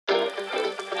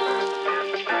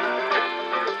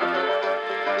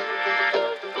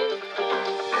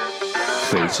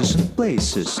Faces and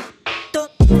Places.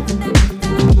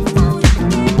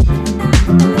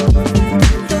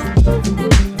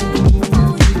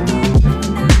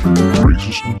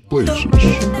 Faces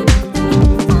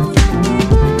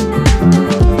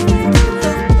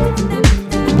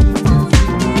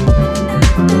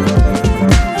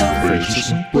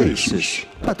and Places.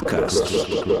 Подкаст.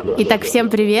 Итак, всем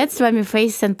привет, с вами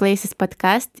Faces and Places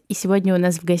подкаст, и сегодня у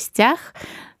нас в гостях,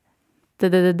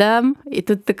 та-да-да-дам, и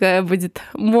тут такая будет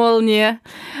молния,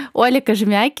 Оля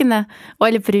Кожемякина.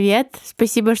 Оля, привет,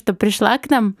 спасибо, что пришла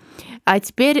к нам. А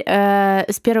теперь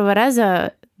с первого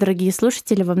раза, дорогие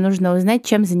слушатели, вам нужно узнать,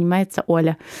 чем занимается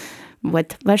Оля.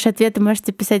 Вот, ваши ответы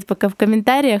можете писать пока в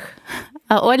комментариях,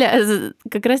 а Оля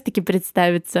как раз-таки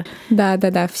представится.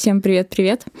 Да, всем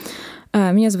привет.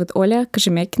 Меня зовут Оля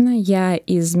Кожемякина, я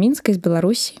из Минска, из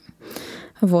Беларуси.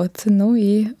 Вот, ну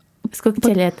и... Сколько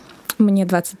тебе лет? Мне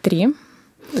 23.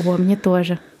 О, мне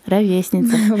тоже.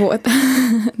 Ровесница. Вот,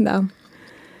 да.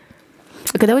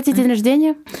 А когда у тебя день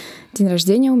рождения? День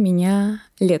рождения у меня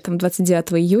летом,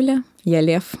 29 июля. Я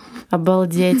лев.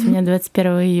 Обалдеть, у меня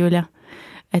 21 июля.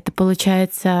 Это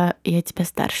получается, я тебя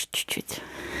старше чуть-чуть.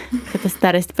 Эта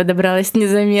старость подобралась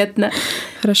незаметно.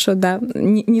 Хорошо, да.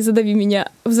 Не задави меня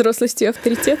взрослостью и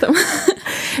авторитетом.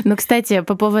 Ну, кстати,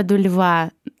 по поводу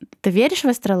льва. Ты веришь в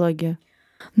астрологию?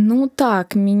 Ну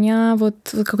так, меня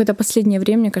вот какое-то последнее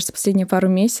время, мне кажется, последние пару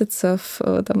месяцев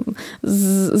там,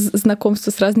 знакомства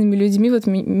с разными людьми, вот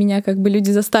меня как бы люди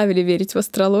заставили верить в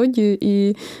астрологию,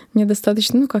 и мне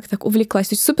достаточно, ну как так, увлеклась.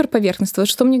 То есть супер поверхностно. Вот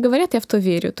что мне говорят, я в то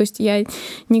верю. То есть я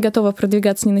не готова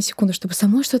продвигаться ни на секунду, чтобы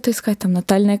самой что-то искать, там,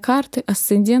 натальные карты,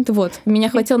 асценденты. Вот, меня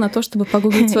хватило на то, чтобы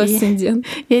погуглить свой асцендент.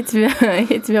 Я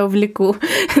тебя увлеку,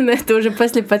 но это уже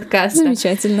после подкаста.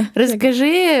 Замечательно.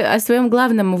 Расскажи о своем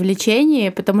главном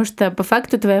увлечении, потому что по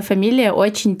факту твоя фамилия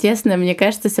очень тесно, мне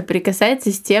кажется,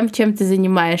 соприкасается с тем, чем ты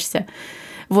занимаешься.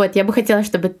 Вот, я бы хотела,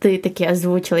 чтобы ты таки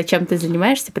озвучила, чем ты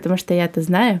занимаешься, потому что я-то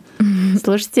знаю,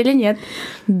 слушатели нет.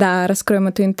 Да, раскроем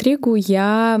эту интригу.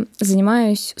 Я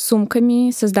занимаюсь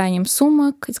сумками, созданием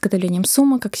сумок, изготовлением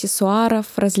сумок, аксессуаров,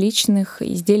 различных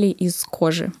изделий из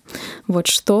кожи. Вот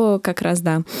что как раз,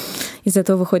 да. Из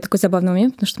этого выходит такой забавный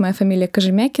момент, потому что моя фамилия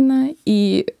Кожемякина,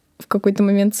 и в какой-то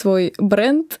момент свой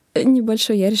бренд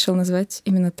небольшой я решила назвать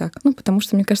именно так. Ну, потому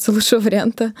что, мне кажется, лучшего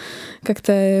варианта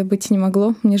как-то быть не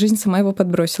могло. Мне жизнь сама его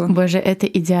подбросила. Боже, это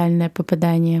идеальное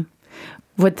попадание.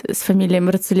 Вот с фамилией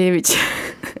Марцулевич.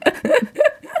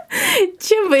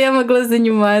 Чем бы я могла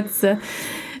заниматься?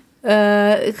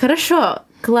 Хорошо,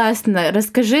 классно.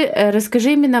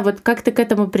 Расскажи именно, вот как ты к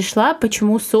этому пришла,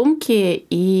 почему сумки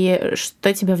и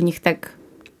что тебя в них так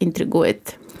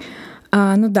интригует?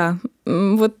 Ну да,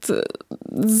 вот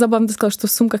забавно ты сказала, что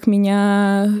в сумках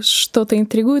меня что-то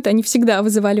интригует. Они всегда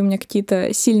вызывали у меня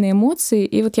какие-то сильные эмоции,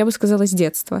 и вот я бы сказала, с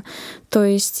детства. То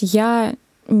есть я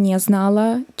не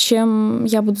знала, чем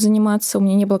я буду заниматься, у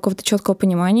меня не было какого-то четкого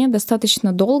понимания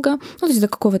достаточно долго, ну, то есть до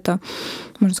какого-то,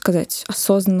 можно сказать,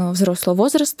 осознанного взрослого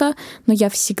возраста, но я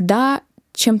всегда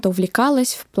чем-то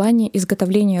увлекалась в плане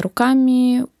изготовления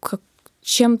руками,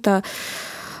 чем-то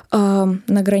на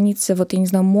границе, вот, я не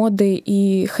знаю, моды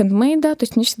и хендмейда. То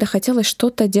есть мне всегда хотелось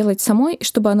что-то делать самой,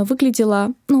 чтобы оно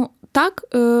выглядело, ну, так,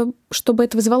 чтобы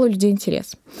это вызывало у людей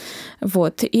интерес.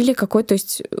 Вот. Или какой-то, то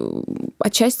есть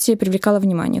отчасти привлекало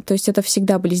внимание. То есть это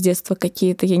всегда были с детства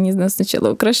какие-то, я не знаю,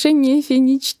 сначала украшения,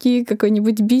 финички,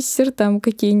 какой-нибудь бисер, там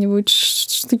какие-нибудь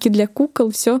штуки для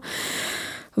кукол, все.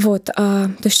 Вот,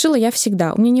 то есть шила я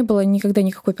всегда. У меня не было никогда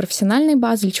никакой профессиональной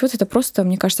базы или чего-то. Это просто,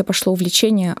 мне кажется, пошло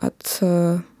увлечение от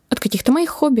каких-то моих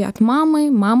хобби, от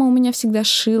мамы. Мама у меня всегда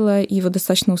шила, и вот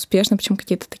достаточно успешно, причем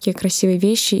какие-то такие красивые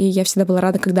вещи. И я всегда была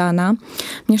рада, когда она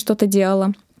мне что-то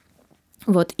делала.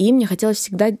 Вот, и мне хотелось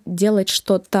всегда делать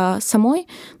что-то самой,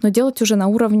 но делать уже на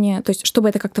уровне, то есть чтобы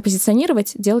это как-то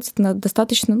позиционировать, делать это на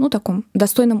достаточно, ну, таком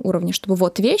достойном уровне, чтобы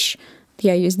вот вещь,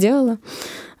 я ее сделала,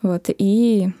 вот,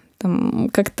 и там,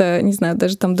 как-то, не знаю,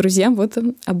 даже там друзьям вот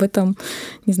об этом,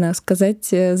 не знаю, сказать,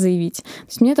 заявить. То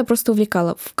есть меня это просто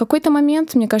увлекало. В какой-то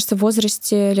момент, мне кажется, в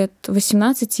возрасте лет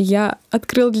 18 я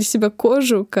открыла для себя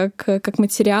кожу как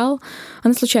материал.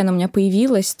 Она случайно у меня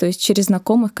появилась, то есть через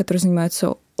знакомых, которые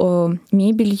занимаются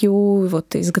мебелью,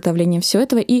 вот, изготовлением всего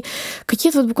этого. И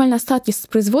какие-то вот буквально остатки с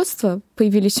производства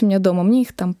появились у меня дома. Мне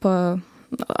их там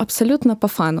абсолютно по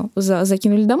фану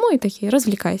закинули домой и такие: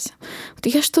 развлекайся.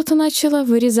 Вот я что-то начала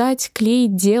вырезать,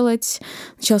 клеить, делать.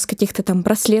 Начала с каких-то там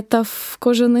браслетов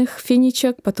кожаных,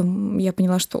 финичек. Потом я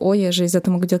поняла, что я же из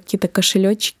этого могу делать какие-то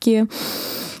кошелечки,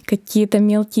 какие-то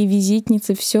мелкие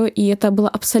визитницы, все. И это было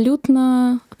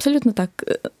абсолютно так,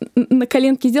 на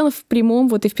коленке сделано в прямом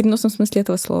вот и в переносном смысле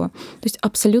этого слова. То есть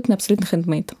абсолютно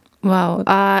хендмейд. Вау. Вот.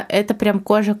 А это прям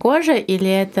кожа-кожа или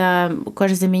это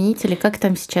кожезаменители? Как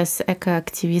там сейчас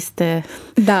экоактивисты?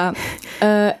 Да.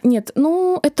 Нет,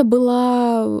 это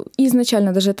была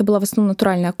изначально даже это была в основном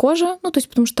натуральная кожа, то есть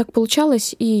потому что так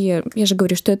получалось, и я же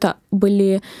говорю, что это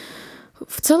были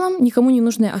в целом никому не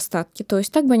нужные остатки. То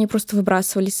есть так бы они просто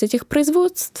выбрасывались с этих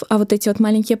производств, а вот эти вот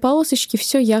маленькие полосочки,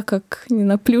 все я как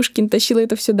на Плюшкин тащила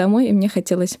это все домой, и мне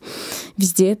хотелось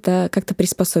везде это как-то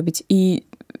приспособить. И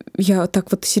я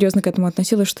так вот серьезно к этому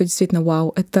относилась, что действительно,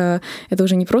 вау, это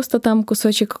уже не просто там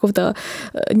кусочек какого-то,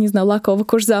 не знаю, лакового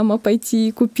кожзама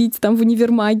пойти купить там в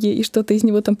универмаге и что-то из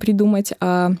него там придумать,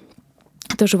 а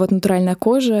тоже вот натуральная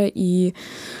кожа, и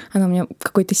она у меня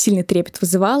какой-то сильный трепет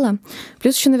вызывала.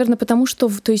 Плюс еще, наверное, потому что,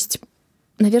 то есть,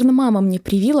 наверное, мама мне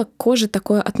привила к коже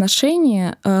такое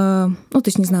отношение, то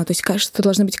есть, не знаю, то есть, что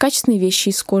должны быть качественные вещи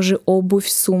из кожи, обувь,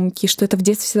 сумки, что это в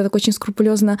детстве всегда так очень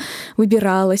скрупулезно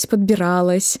выбиралось,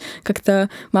 подбиралось.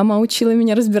 Как-то мама учила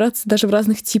меня разбираться даже в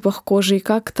разных типах кожи, и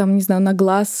как там, не знаю, на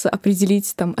глаз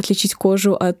определить, там, отличить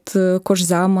кожу от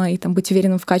кожзама, и там быть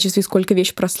уверенным в качестве, сколько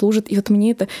вещь прослужит. И вот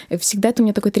мне всегда это у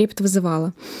меня такой трепет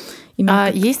вызывало.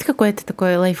 Есть какой-то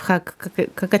такой лайфхак,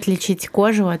 как отличить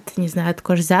кожу от, не знаю, от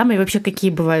кожзама, и вообще какие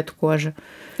бывают кожи?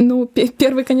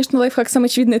 Первый, конечно, лайфхак, самый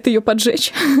очевидный, это ее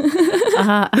поджечь.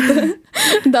 Ага.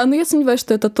 Да, но я сомневаюсь,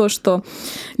 что это то, что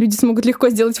люди смогут легко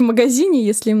сделать в магазине,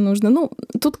 если им нужно.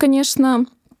 Тут, конечно,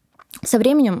 со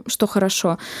временем, что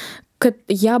хорошо,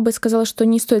 я бы сказала, что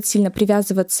не стоит сильно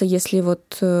привязываться, если вот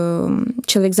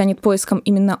человек занят поиском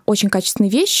именно очень качественной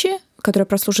вещи, которая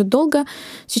прослужит долго.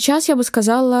 Сейчас, я бы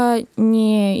сказала,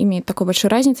 не имеет такой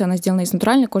большой разницы, она сделана из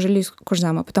натуральной кожи или из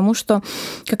кожзама, потому что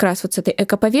как раз вот с этой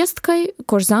экоповесткой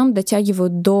кожзам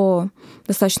дотягивают до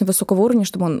достаточно высокого уровня,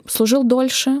 чтобы он служил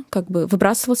дольше, как бы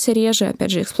выбрасывался реже, опять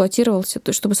же, эксплуатировался, то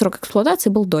есть чтобы срок эксплуатации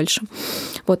был дольше.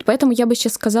 Вот, поэтому я бы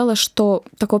сейчас сказала, что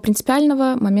такого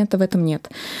принципиального момента в этом нет.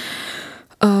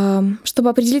 Чтобы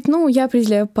определить, я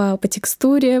определяю по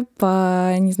текстуре,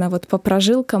 не знаю, вот по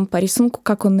прожилкам, по рисунку,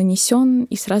 как он нанесен,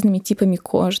 и с разными типами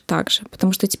кожи также.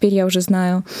 Потому что теперь я уже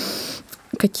знаю,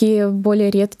 какие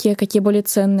более редкие, какие более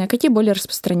ценные, какие более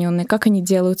распространенные, как они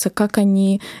делаются, как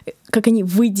они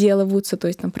выделываются, то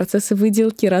есть там процессы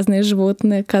выделки, разные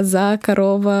животные, коза,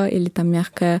 корова или там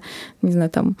мягкая, не знаю,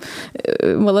 там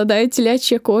молодая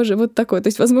телячья кожа, вот такое. То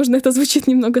есть, возможно, это звучит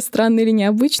немного странно или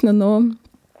необычно, но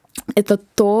это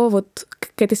вот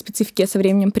к этой специфике я со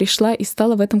временем пришла и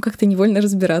стала в этом как-то невольно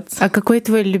разбираться. А какой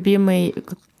твой любимый...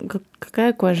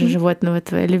 Какая кожа животного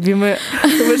твоя любимая?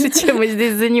 Уже чем мы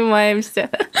здесь занимаемся?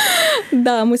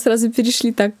 Да, мы сразу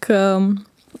перешли так к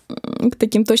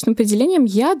таким точным определениям.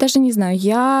 Я даже не знаю.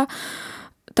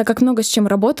 Так как много с чем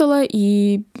работала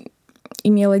и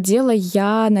имела дело,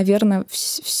 я, наверное,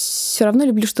 все равно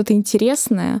люблю что-то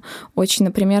интересное очень.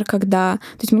 Например, То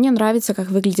есть мне нравится,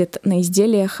 как выглядит на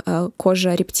изделиях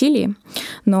кожа рептилии,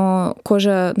 но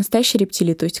кожа настоящей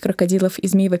рептилии, то есть крокодилов и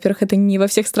змей, во-первых, это не во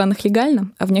всех странах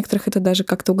легально, а в некоторых это даже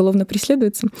как-то уголовно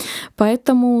преследуется.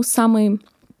 Поэтому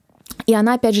И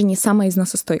она, опять же, не самая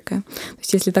износостойкая. То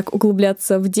есть если так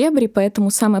углубляться в дебри,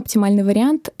 поэтому самый оптимальный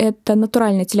вариант — это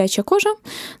натуральная телячья кожа,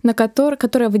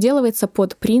 которая выделывается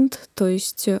под принт, то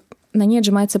есть на ней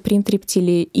отжимается принт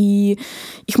рептилии. И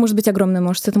их может быть огромное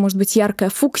множество. Это может быть яркая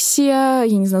фуксия,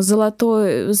 я не знаю,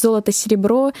 золото,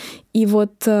 серебро. И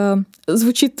вот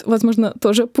звучит, возможно,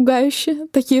 тоже пугающе.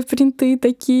 Такие принты,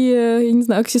 такие, я не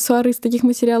знаю, аксессуары из таких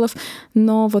материалов.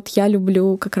 Но вот я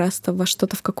люблю как раз-то во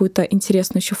что-то, в какую-то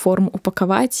интересную еще форму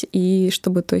упаковать. И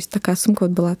чтобы, то есть, такая сумка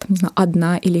вот была, там, не знаю,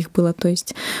 одна, или их было, то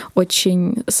есть,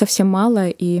 очень совсем мало.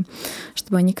 И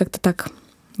чтобы они как-то так,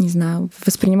 не знаю,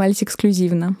 воспринимались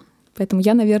эксклюзивно. Поэтому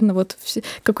я, наверное, вот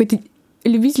какой-то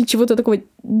любитель чего-то такого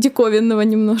диковинного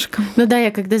немножко.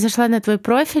 Я когда зашла на твой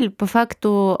профиль, по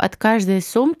факту от каждой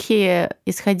сумки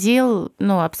исходил,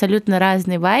 абсолютно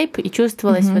разный вайб, и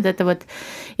чувствовалась вот эта вот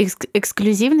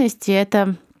эксклюзивность, и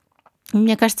это...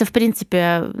 Мне кажется, в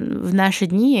принципе, в наши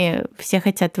дни все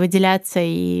хотят выделяться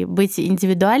и быть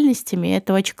индивидуальностями.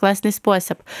 Это очень классный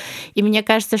способ. И мне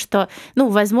кажется, что,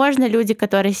 возможно, люди,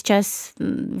 которые сейчас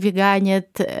веганят,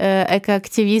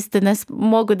 экоактивисты, нас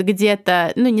могут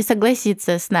где-то, не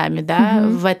согласиться с нами, да,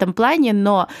 в этом плане,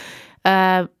 но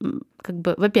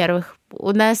во-первых,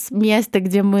 у нас место,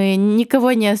 где мы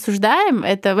никого не осуждаем,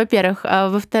 это, во-первых. А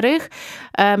во-вторых,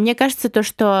 мне кажется, то,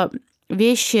 что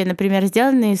вещи, например,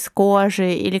 сделанные из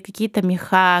кожи или какие-то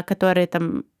меха, которые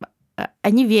там,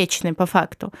 они вечны по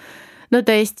факту. Ну,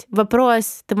 то есть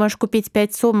вопрос, ты можешь купить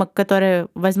 5 сумок, которые,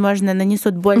 возможно,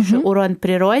 нанесут больше урон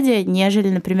природе, нежели,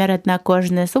 например, одна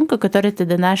кожаная сумка, которую ты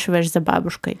донашиваешь за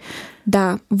бабушкой.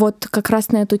 Да, вот как раз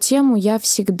на эту тему я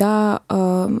всегда,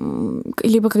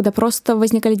 либо когда просто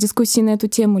возникали дискуссии на эту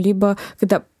тему, либо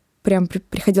когда прям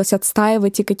приходилось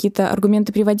отстаивать и какие-то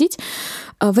аргументы приводить.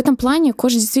 В этом плане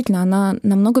кожа действительно, она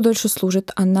намного дольше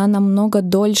служит, она намного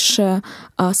дольше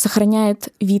сохраняет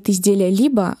вид изделия,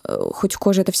 либо, хоть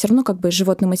кожа это все равно как бы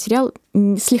животный материал,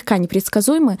 слегка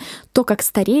непредсказуемый, то, как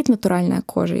стареет натуральная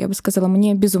кожа, я бы сказала,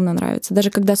 мне безумно нравится. Даже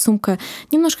когда сумка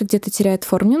немножко где-то теряет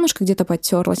форму, немножко где-то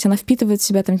потерлась, она впитывает в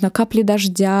себя там, не знаю, капли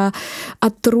дождя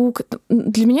от рук.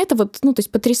 Для меня это вот, ну, то есть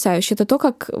потрясающе. Это то,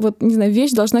 как вот, не знаю,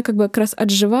 вещь должна как бы как раз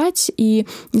отживать, и,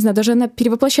 не знаю, даже она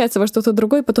перевоплощается во что-то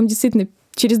другое, потом действительно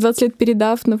через 20 лет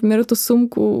передав, например, эту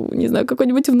сумку, не знаю,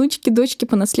 какой-нибудь внучке, дочке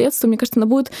по наследству, мне кажется, она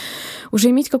будет уже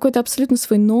иметь какой-то абсолютно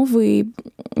свой новый,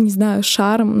 не знаю,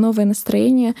 шарм, новое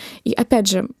настроение. И опять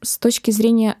же, с точки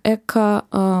зрения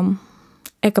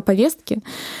эко-повестки,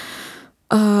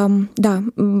 да,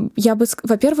 я бы...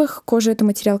 Во-первых, кожа — это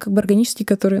материал как бы органический,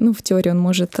 который, ну, в теории он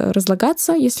может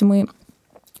разлагаться, если мы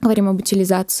говорим об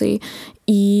утилизации,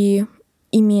 и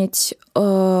иметь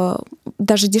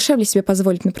даже дешевле себе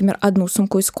позволить, например, одну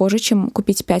сумку из кожи, чем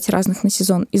купить 5 разных на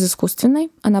сезон из искусственной.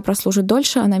 Она прослужит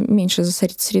дольше, она меньше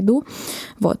засорит среду.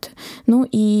 Вот. Ну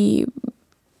и,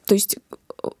 то есть,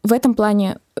 в этом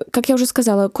плане, как я уже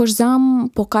сказала,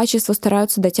 кожзам по качеству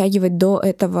стараются дотягивать до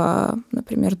этого,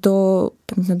 например, до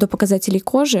показателей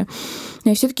кожи.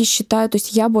 Но я все-таки считаю, то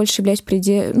есть я больше являюсь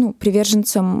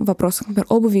приверженцем вопросов, например,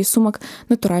 обуви и сумок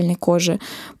натуральной кожи,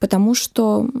 потому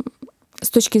что с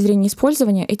точки зрения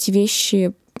использования эти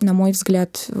вещи, на мой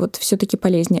взгляд, вот все-таки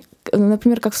полезнее.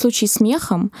 Например, как в случае с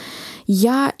мехом,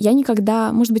 я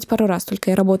никогда, может быть, пару раз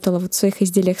только я работала вот в своих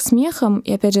изделиях с мехом,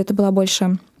 и опять же это была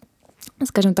больше,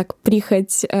 скажем так,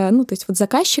 прихоть, ну, то есть вот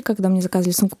заказчика, когда мне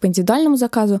заказывали сумку по индивидуальному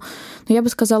заказу, но я бы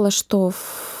сказала, что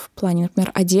в плане, например,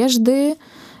 одежды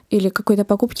или какой-то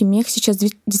покупки мех сейчас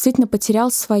действительно потерял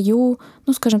свою,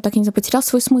 ну, скажем так, я не знаю, потерял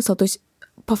свой смысл. То есть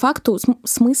по факту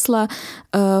смысла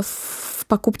в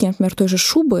покупке, например, той же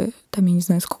шубы, там, я не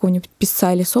знаю, с какого-нибудь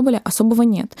писца или соболя, особого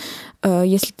нет.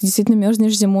 Если ты действительно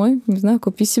мерзнешь зимой, не знаю,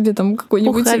 купи себе там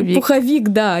какой-нибудь пуховик,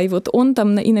 да, и вот он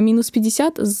там и на минус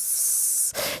 50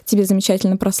 тебе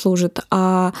замечательно прослужит.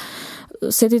 А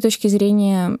с этой точки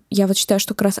зрения я вот считаю,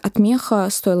 что как раз от меха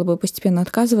стоило бы постепенно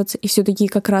отказываться, и все-таки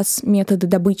как раз методы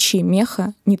добычи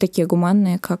меха не такие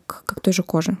гуманные, как той же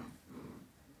кожи.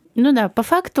 Ну да, по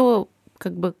факту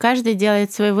как бы каждый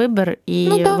делает свой выбор,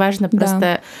 и важно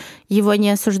просто его не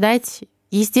осуждать.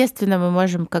 Естественно, мы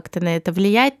можем как-то на это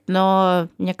влиять, но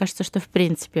мне кажется, что в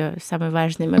принципе самый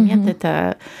важный момент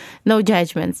это no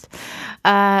judgments.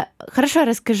 Хорошо,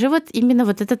 расскажи вот именно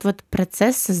вот этот вот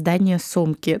процесс создания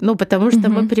сумки. Ну, потому что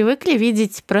мы привыкли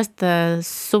видеть просто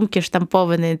сумки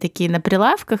штампованные такие на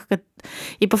прилавках.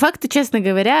 И по факту, честно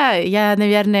говоря, я,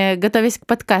 наверное, готовясь к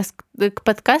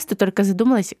подкасту, только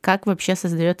задумалась, как вообще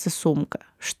создается сумка.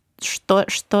 Что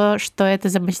это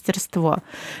за мастерство?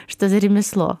 Что за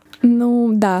ремесло? Ну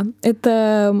да,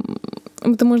 это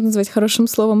можно назвать хорошим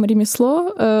словом ремесло,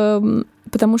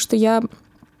 потому что я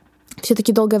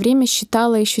все-таки долгое время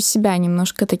считала еще себя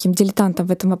немножко таким дилетантом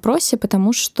в этом вопросе,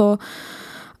 потому что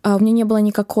у меня не было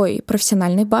никакой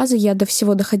профессиональной базы, я до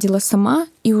всего доходила сама,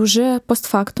 и уже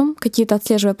постфактум, какие-то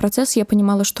отслеживая процессы, я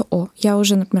понимала, что я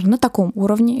уже, например, на таком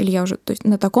уровне, или я уже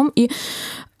на таком, и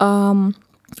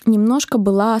немножко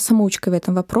была самоучкой в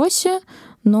этом вопросе,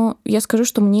 но я скажу,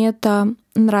 что мне это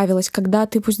нравилось, когда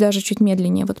ты, пусть даже чуть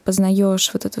медленнее, вот познаешь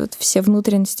вот это вот все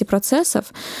внутренности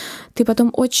процессов, ты потом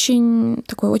очень,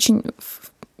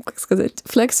 как сказать,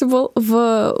 flexible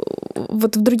в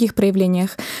других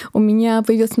проявлениях. У меня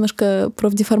появилась немножко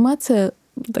профдеформация,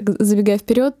 так, забегая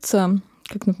вперед,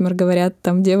 как, например, говорят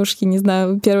там девушки, не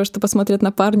знаю, первое, что посмотрят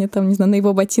на парня, там, не знаю, на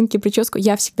его ботинки, прическу.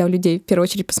 Я всегда у людей в первую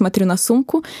очередь посмотрю на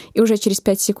сумку, и уже через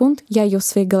 5 секунд я ее в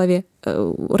своей голове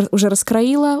уже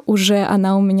раскроила, уже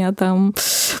она у меня там,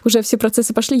 уже все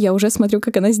процессы пошли, я уже смотрю,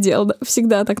 как она сделала.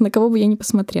 Всегда так, на кого бы я ни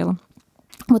посмотрела.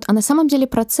 Вот. А на самом деле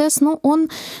процесс, он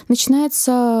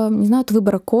начинается, не знаю, от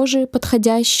выбора кожи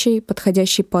подходящей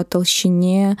по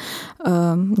толщине,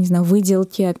 не знаю,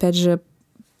 выделки, опять же,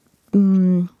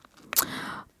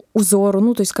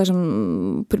 узору, то есть,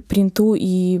 скажем, принту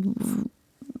и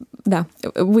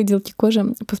выделки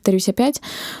кожи, повторюсь опять.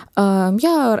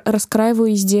 Я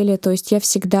раскраиваю изделия, то есть я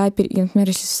всегда, например,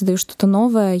 если создаю что-то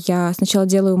новое, я сначала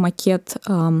делаю макет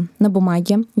на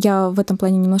бумаге. Я в этом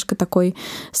плане немножко такой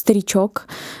старичок.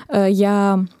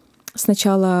 Я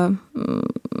сначала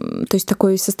То есть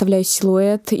такой составляю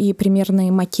силуэт и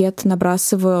примерный макет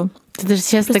набрасываю. Ты даже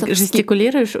сейчас так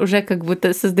жестикулируешь, уже как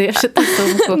будто создаешь эту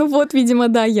сумку. Ну вот, видимо,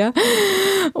 да, я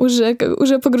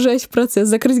уже погружаюсь в процесс.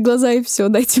 Закрыть глаза и все,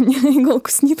 дайте мне иголку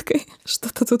с ниткой,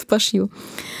 что-то тут пошью.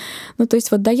 Ну, то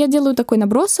есть вот, да, я делаю такой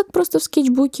набросок просто в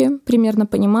скетчбуке, примерно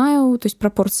понимаю, то есть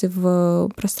пропорции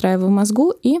простраиваю в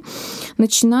мозгу и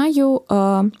начинаю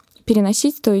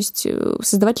переносить, то есть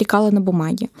создавать лекала на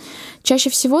бумаге. Чаще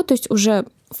всего, то есть уже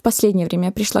в последнее время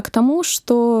я пришла к тому,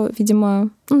 что, видимо,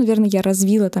 наверное, я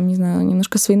развила там, не знаю,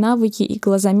 немножко свои навыки и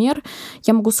глазомер.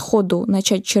 Я могу сходу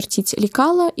начать чертить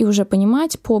лекала и уже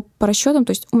понимать по расчетам,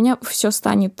 то есть у меня все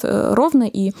станет ровно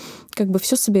и как бы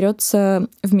все соберется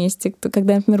вместе,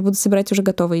 когда я, например, буду собирать уже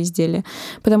готовые изделия.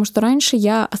 Потому что раньше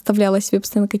я оставляла себе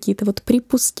постоянно какие-то вот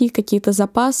припуски, какие-то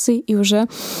запасы, и уже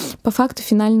по факту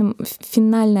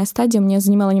финальная стадия мне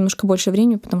занимала немножко больше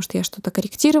времени, потому что я что-то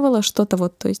корректировала, что-то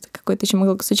вот, то есть какой-то еще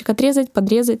могла кусочек отрезать,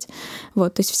 подрезать.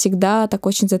 Вот, то есть всегда так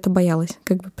очень за это боялась,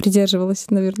 как бы придерживалась,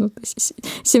 наверное.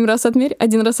 7 раз отмерь,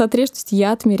 1 раз отрежь. То есть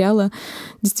я отмеряла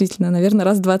действительно, наверное,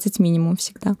 раз 20 минимум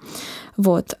всегда.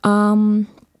 Вот.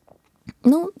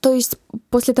 Ну, то есть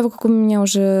после того, как у меня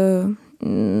уже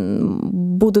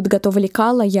будут готовы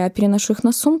лекала, я переношу их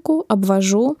на сумку,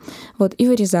 обвожу, вот, и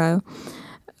вырезаю.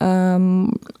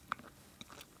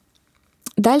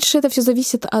 Дальше это все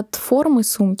зависит от формы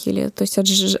сумки, или, то есть от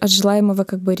желаемого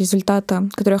как бы результата,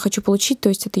 который я хочу получить, то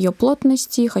есть от ее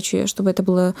плотности, хочу, чтобы это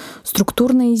было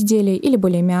структурное изделие или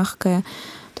более мягкое.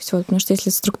 То есть вот, потому что если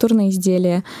структурное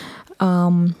изделие,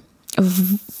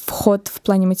 вход в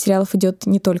плане материалов идет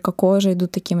не только кожа,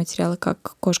 идут такие материалы,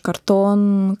 как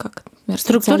кожа-картон, как, например,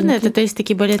 структурные, это то есть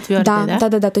такие более твердые, да?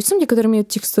 Да. То есть сумки, которые имеют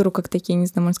текстуру, как такие, не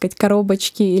знаю, можно сказать,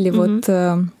 коробочки или вот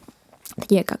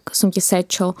такие, как сумки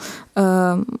satchel,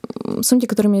 сумки,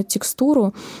 которые имеют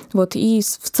текстуру, вот, и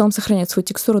в целом сохраняют свою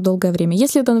текстуру долгое время.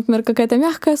 Если это, например, какая-то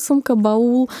мягкая сумка,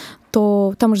 баул,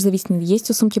 то там уже зависит, есть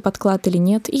у сумки подклад или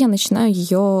нет, и я начинаю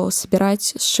ее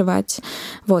собирать, сшивать.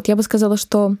 Вот. Я бы сказала,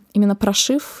 что именно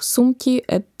прошив сумки —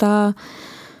 это,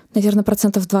 наверное,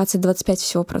 20-25%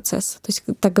 всего процесса. То есть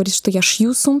так говорится, что я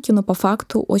шью сумки, но по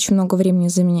факту очень много времени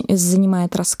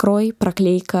занимает раскрой,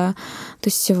 проклейка, то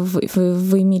есть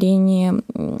вымерение,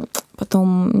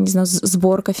 потом, не знаю,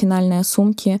 сборка финальная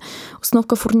сумки,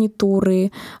 установка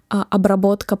фурнитуры,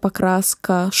 обработка,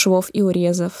 покраска швов и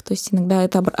урезов. То есть иногда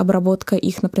это обработка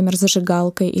их, например,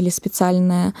 зажигалкой или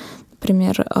специальная,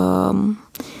 например,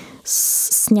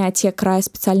 снятие края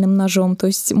специальным ножом. То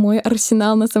есть мой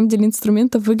арсенал, на самом деле,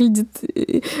 инструментов выглядит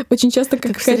очень часто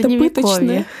как какая-то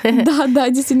пыточная. Да,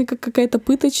 действительно, как какая-то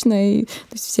пыточная.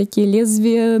 То есть всякие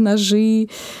лезвия, ножи,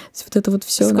 вот это вот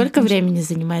все. Сколько времени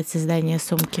занимает создание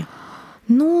сумки?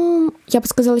 Ну, я бы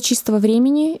сказала, чистого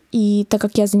времени. И так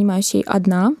как я занимаюсь ей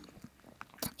одна,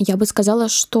 я бы сказала,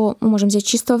 что мы можем взять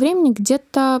чистого времени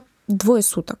где-то 2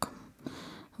 суток.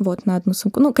 Вот, на одну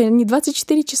сумку. Ну, не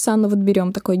 24 часа, но вот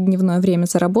берем такое дневное время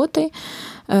за работой.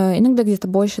 Иногда где-то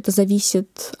больше. Это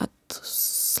зависит от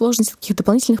сложности каких-то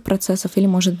дополнительных процессов или,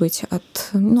 может быть,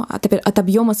 от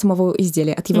объема самого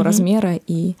изделия, от его размера.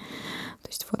 И, то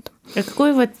есть, вот. А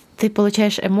какую вот ты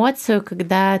получаешь эмоцию,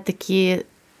 когда такие,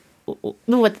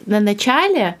 ну вот на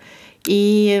начале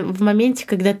и в моменте,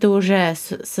 когда ты уже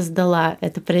создала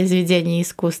это произведение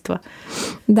искусства?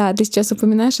 Да, ты сейчас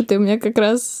упоминаешь это, и у меня как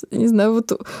раз, не знаю,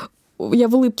 вот я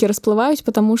в улыбке расплываюсь,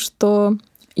 потому что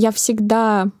я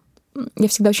всегда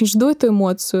очень жду эту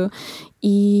эмоцию,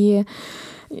 и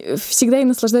всегда ей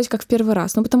наслаждаюсь как в первый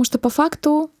раз. Ну, потому что по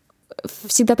факту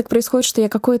всегда так происходит, что я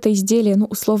какое-то изделие, ну,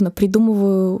 условно,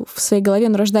 придумываю в своей голове,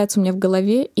 оно рождается у меня в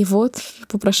голове, и вот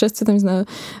по прошествии, там, не знаю,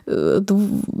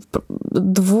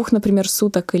 2, например,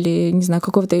 суток или, не знаю,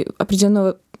 какого-то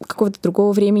определенного, какого-то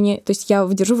другого времени, то есть я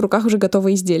держу в руках уже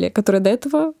готовое изделие, которое до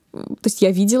этого, то есть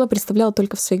я видела, представляла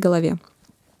только в своей голове.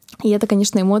 И это,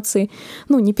 конечно, эмоции,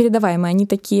 ну, непередаваемые. Они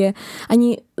такие,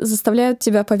 они заставляют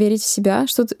тебя поверить в себя,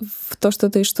 в то, что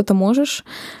ты что-то можешь.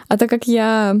 А так как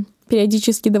я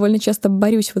периодически довольно часто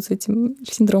борюсь вот с этим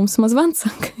синдромом самозванца,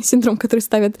 синдром, который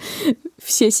ставят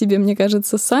все себе, мне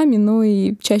кажется, сами, ну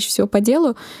и чаще всего по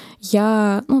делу,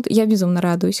 я безумно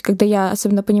радуюсь, когда я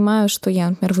особенно понимаю, что я,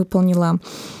 например, выполнила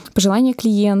пожелания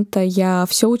клиента, я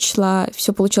все учла,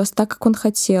 все получилось так, как он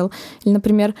хотел. Или,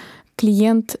 например,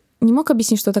 клиент не мог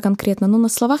объяснить что-то конкретно, но на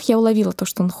словах я уловила то,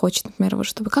 что он хочет, например, вот,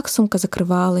 чтобы как сумка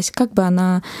закрывалась, как бы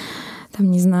она,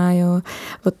 там, не знаю,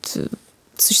 вот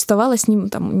существовала с ним,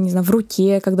 там, не знаю, в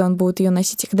руке, когда он будет ее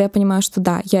носить. И когда я понимаю, что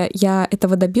да, я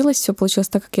этого добилась, все получилось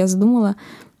так, как я задумала,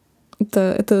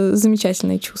 это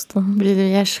замечательное чувство. Блин, у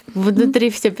меня аж внутри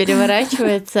все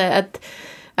переворачивается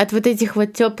от вот этих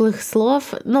вот теплых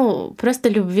слов, ну, просто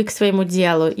любви к своему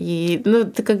делу. И, ну,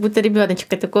 ты как будто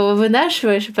ребеночка такого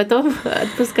вынашиваешь, а потом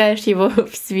отпускаешь его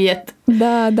в свет.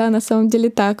 Да, на самом деле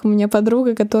так. У меня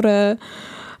подруга, которая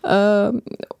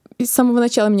с самого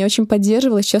начала меня очень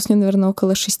поддерживала. Сейчас у нее, наверное,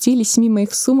 около 6 или 7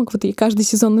 моих сумок. Вот ей каждый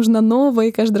сезон нужна новая,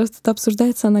 и каждый раз это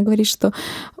обсуждается. Она говорит, что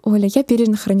Оля, я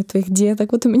бережно храню твоих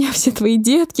деток. Вот у меня все твои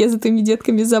детки, я за твоими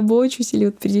детками забочусь. Или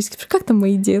вот периодически, как там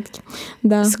мои детки?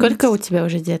 Да. Сколько у тебя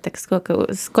уже деток?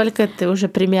 Сколько ты уже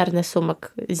примерно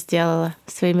сумок сделала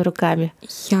своими руками?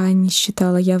 Я не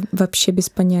считала, я вообще без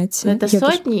понятия. Это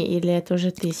сотни или это уже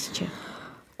тысячи?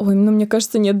 Ой, ну, мне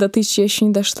кажется, нет, до 1000 я еще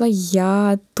не дошла.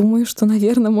 Я думаю, что,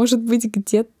 наверное, может быть,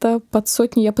 где-то под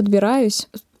 100 я подбираюсь.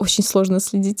 Очень сложно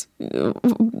следить. Ну,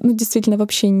 действительно,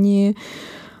 вообще не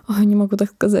могу так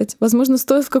сказать. Возможно,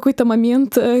 стоит в какой-то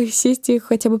момент сесть и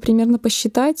хотя бы примерно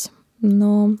посчитать,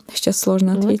 но сейчас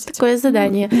сложно ответить. Вот такое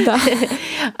задание. Да.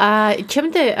 А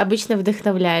чем ты обычно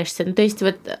вдохновляешься? Ну, то есть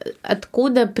вот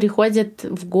откуда приходят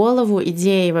в голову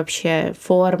идеи вообще,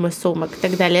 формы сумок и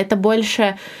так далее? Это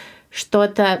больше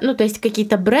что-то, ну, то есть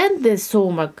какие-то бренды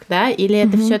сумок, да, или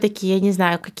это все-таки, я не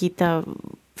знаю, какие-то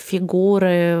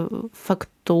фигуры,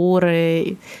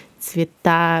 фактуры,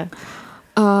 цвета?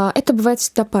 Это бывает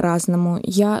всегда по-разному.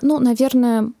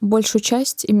 Наверное, большую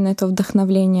часть именно этого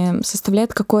вдохновления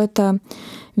составляет какое-то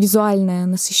визуальное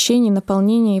насыщение,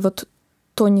 наполнение, и вот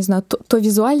то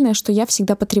визуальное, что я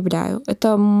всегда потребляю.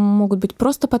 Это могут быть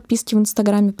просто подписки в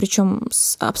Инстаграме, причем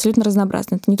абсолютно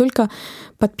разнообразные. Это не только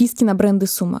подписки на бренды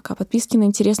сумок, а подписки на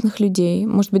интересных людей,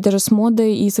 может быть, даже с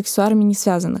модой и с аксессуарами не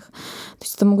связанных. То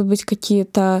есть это могут быть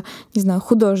какие-то, не знаю,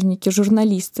 художники,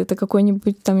 журналисты, это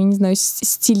какой-нибудь там, я не знаю,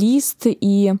 стилист,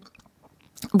 и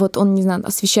вот он, не знаю,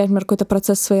 освещает, например, какой-то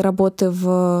процесс своей работы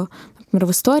например,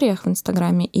 в историях в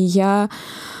Инстаграме, и я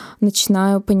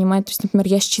начинаю понимать, то есть, например,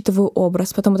 я считываю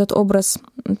образ, потом этот образ,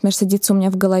 например, садится у меня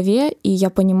в голове, и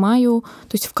я понимаю,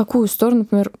 то есть в какую сторону,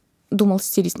 например, думал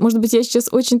стилист. Может быть, я сейчас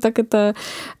очень так это...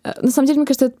 На самом деле, мне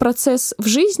кажется, этот процесс в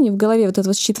жизни, в голове, вот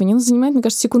этого считывания, он занимает, мне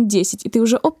кажется, секунд 10. И ты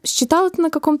уже считал это на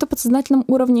каком-то подсознательном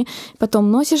уровне, потом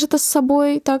носишь это с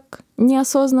собой так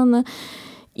неосознанно.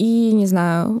 И, не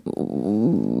знаю,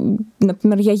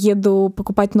 например, я еду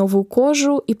покупать новую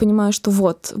кожу и понимаю, что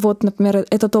вот, например,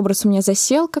 этот образ у меня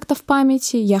засел как-то в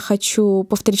памяти, я хочу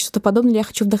повторить что-то подобное, я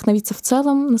хочу вдохновиться в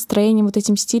целом настроением, вот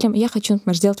этим стилем, я хочу,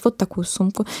 например, сделать вот такую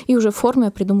сумку. И уже форму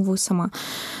я придумываю сама.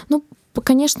 Ну,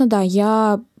 конечно, да,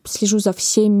 я слежу за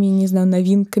всеми, не знаю,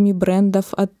 новинками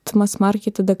брендов от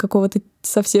масс-маркета до какого-то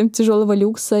совсем тяжелого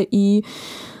люкса, и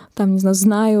там, не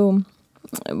знаю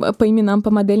по именам, по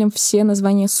моделям все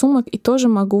названия сумок, и тоже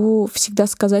могу всегда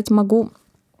сказать,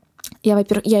 я,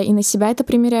 во-первых, я и на себя это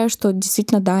примеряю, что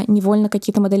действительно, да, невольно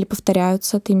какие-то модели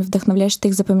повторяются, ты ими вдохновляешь, ты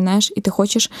их запоминаешь, и ты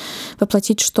хочешь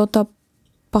воплотить что-то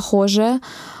похожее.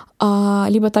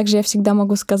 Либо также я всегда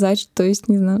могу сказать, то есть,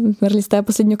 не знаю, например, листая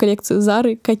последнюю коллекцию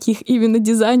Зары, каких именно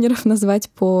дизайнеров назвать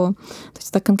то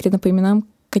есть так конкретно по именам,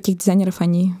 каких дизайнеров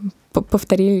они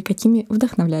повторили, какими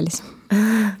вдохновлялись.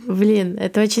 Блин,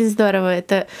 это очень здорово.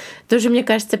 Это тоже, мне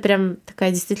кажется, прям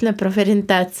такая действительно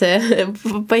профориентация.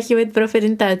 Попахивает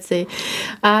профориентацией.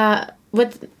 Вот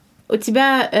у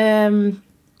тебя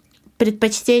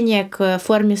предпочтение к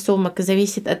форме сумок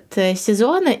зависит от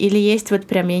сезона или есть вот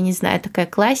прям, я не знаю, такая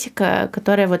классика,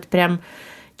 которая вот прям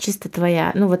чисто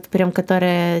твоя, ну вот прям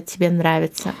которая тебе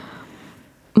нравится?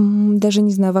 Даже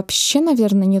не знаю, вообще,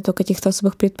 наверное, нету каких-то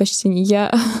особых предпочтений.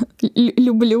 Я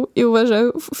люблю и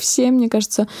уважаю все, мне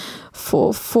кажется,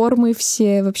 формы,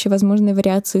 все вообще возможные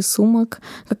вариации сумок.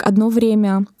 Как одно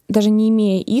время, даже не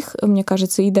имея их, мне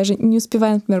кажется, и даже не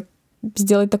успевая, например,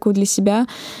 сделать такую для себя,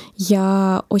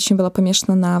 я очень была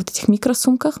помешана на вот этих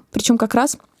микросумках. Причем как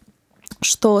раз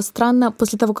что странно,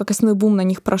 после того, как основной бум на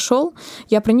них прошел,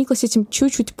 я прониклась этим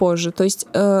чуть-чуть позже. То есть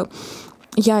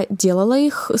я делала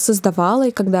их, создавала,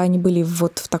 и когда они были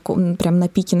вот в таком, прям на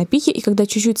пике, и когда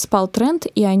чуть-чуть спал тренд,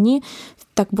 и они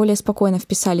так более спокойно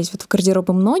вписались вот в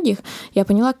гардеробы многих, я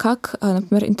поняла, как,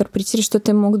 например, интерпретировать, что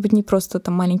это могут быть не просто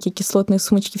там маленькие кислотные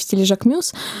сумочки в стиле Жак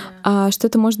Мюс, а что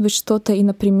это может быть что-то и,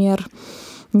 например,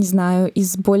 не знаю,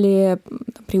 из более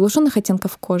приглушенных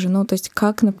оттенков кожи. Ну, то есть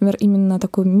как, например, именно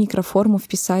такую микроформу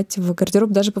вписать в гардероб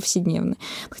даже повседневный.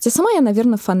 Хотя сама я,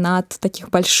 наверное, фанат таких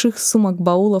больших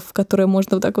сумок-баулов, в которые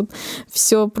можно вот так вот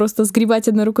все просто сгребать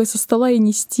одной рукой со стола и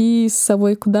нести с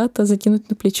собой куда-то, закинуть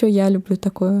на плечо. Я люблю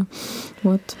такое.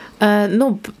 Вот.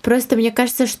 Просто мне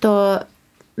кажется, что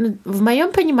в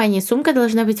моем понимании сумка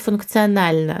должна быть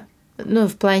функциональна. Ну,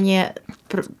 в плане...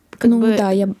 Да,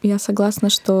 я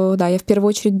согласна, что да, я в первую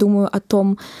очередь думаю о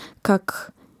том, как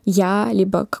я,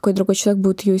 либо какой другой человек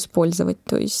будет ее использовать.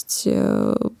 То есть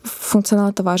функционал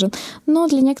это важен. Но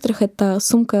для некоторых это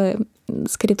сумка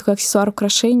скорее такой аксессуар,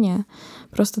 украшение,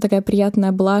 просто такая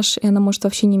приятная блажь, и она может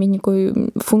вообще не иметь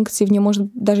никакой функции, в нее может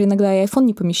даже иногда и iPhone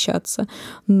не помещаться,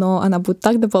 но она будет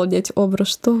так дополнять образ,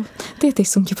 что ты этой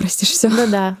сумке простишь все. Ну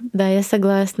да, я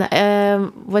согласна.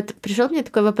 Вот пришел мне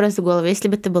такой вопрос в голову: если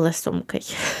бы ты была сумкой,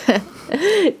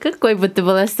 какой бы ты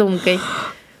была сумкой?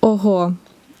 Ого,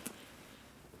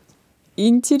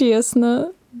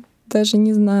 интересно, даже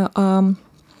не знаю.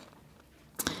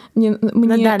 Мне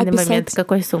На данный описать... момент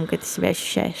какой сумкой ты себя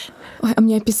ощущаешь? Ой, а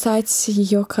мне описать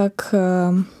ее как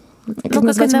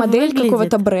назвать как модель выглядит?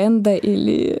 какого-то бренда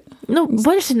или...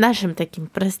 Больше нашим таким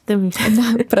простым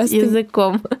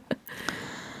языком.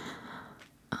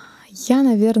 Я,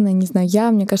 наверное, не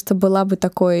знаю, мне кажется, была бы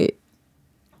такой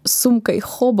сумкой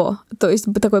хобо, то есть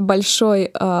такой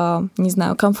большой, не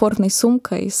знаю, комфортной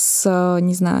сумкой с,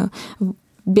 не знаю,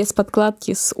 без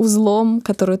подкладки, с узлом,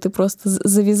 который ты просто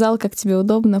завязал, как тебе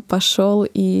удобно, пошел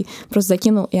и просто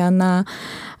закинул, и она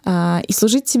и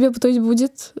служить тебе, то есть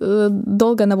будет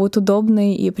долго, она будет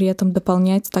удобной и при этом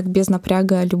дополнять так без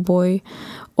напряга любой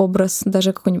образ,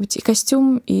 даже какой-нибудь и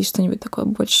костюм, и что-нибудь такое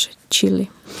больше чили.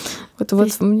 То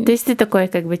есть ты такой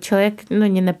как бы человек,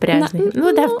 не напряжный.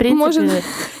 В принципе. Может,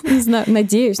 не знаю,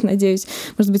 надеюсь.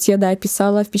 Может быть, я,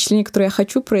 описала впечатление, которое я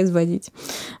хочу производить.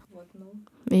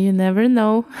 You never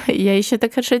know. Я еще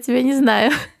так хорошо тебя не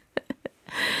знаю.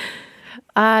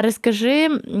 А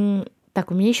расскажи... Так,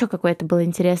 у меня еще какой-то был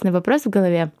интересный вопрос в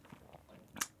голове.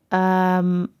 По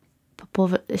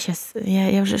поводу... Сейчас,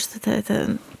 я уже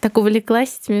что-то так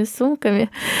увлеклась этими сумками,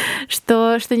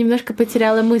 что немножко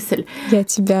потеряла мысль. Я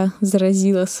тебя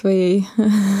заразила своей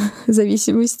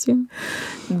зависимостью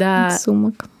от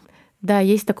сумок. Да,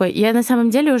 есть такой. Я на самом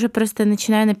деле уже просто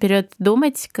начинаю наперед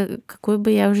думать, какую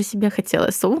бы я уже себе хотела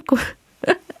сумку.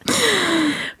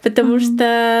 Потому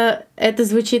что это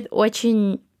звучит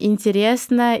очень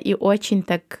интересно и очень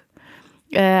так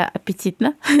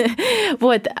аппетитно.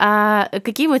 Вот. А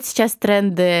какие вот сейчас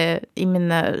тренды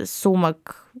именно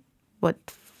сумок вот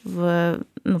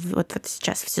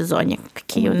сейчас в сезоне?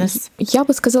 Какие у нас? Я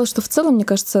бы сказала, что в целом, мне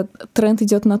кажется, тренд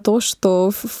идет на то,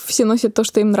 что все носят то,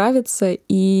 что им нравится,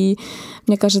 и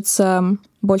мне кажется,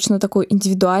 больше на такую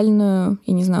индивидуальную,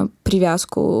 я не знаю,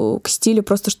 привязку к стилю,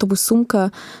 просто чтобы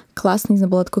сумка классная, не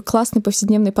знаю, была такой классной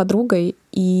повседневной подругой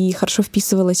и хорошо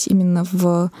вписывалась именно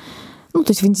в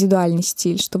индивидуальный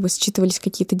стиль, чтобы считывались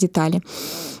какие-то детали.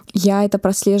 Я это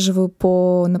прослеживаю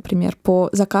например, по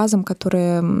заказам,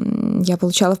 которые я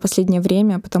получала в последнее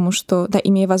время, потому что,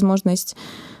 имея возможность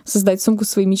создать сумку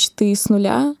своей мечты с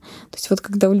нуля, то есть вот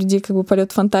когда у людей как бы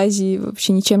полет фантазии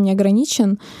вообще ничем не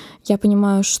ограничен, я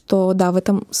понимаю, что в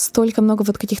этом столько много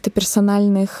вот каких-то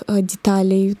персональных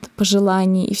деталей,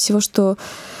 пожеланий и всего, что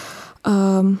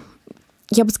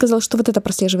я бы сказала, что вот это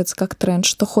прослеживается как тренд,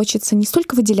 что хочется не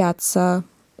столько выделяться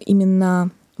именно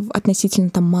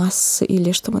относительно массы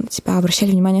или чтобы на тебя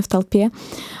обращали внимание в толпе,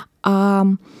 а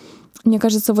мне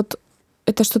кажется, вот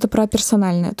это что-то про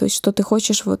персональное, то есть что ты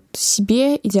хочешь вот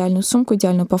себе идеальную сумку,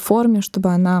 идеальную по форме,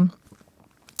 чтобы она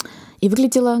и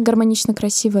выглядела гармонично,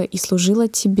 красиво, и служила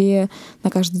тебе на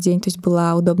каждый день, то есть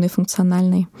была удобной,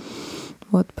 функциональной.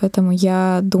 Вот, поэтому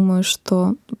я думаю,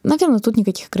 что, наверное, тут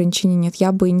никаких ограничений нет.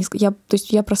 Я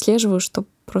прослеживаю, что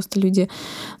просто люди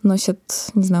носят,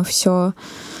 не знаю, все,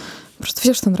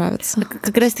 что нравится.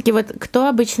 Как раз-таки вот кто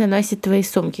обычно носит твои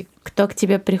сумки? Кто к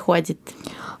тебе приходит?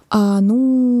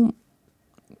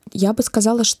 Я бы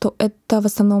сказала, что это в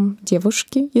основном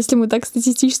девушки. Если мы так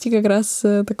статистически как раз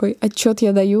такой отчет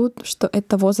я даю, что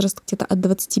это возраст где-то от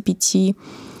 25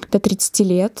 до 30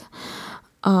 лет.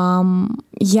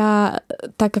 Я,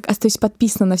 так как остаюсь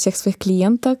подписана на всех своих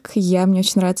клиенток, мне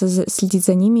очень нравится следить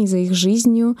за ними и за их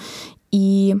жизнью.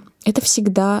 И это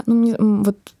всегда,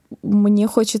 мне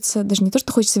хочется, даже не то,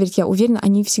 что хочется верить, я уверена,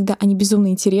 они безумно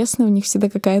интересны, у них всегда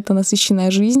какая-то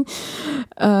насыщенная жизнь.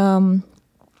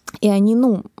 И они,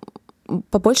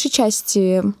 по большей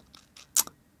части,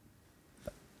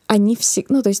 они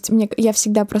всегда, я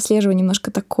всегда прослеживаю немножко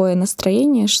такое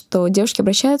настроение, что девушки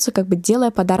обращаются, как бы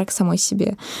делая подарок самой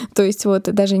себе. То есть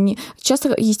даже не...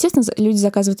 Часто, естественно, люди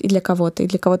заказывают и для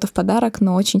кого-то в подарок,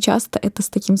 но очень часто это с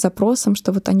таким запросом,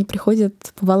 что они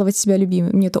приходят побаловать себя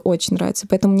любимым. Мне это очень нравится.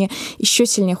 Поэтому мне еще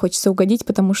сильнее хочется угодить,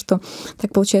 потому что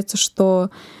так получается,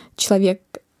 что что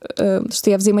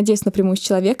я взаимодействую напрямую с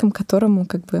человеком, которому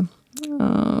как бы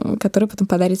который потом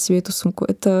подарит себе эту сумку.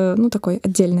 Это, такой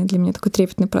отдельный для меня, такой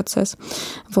трепетный процесс.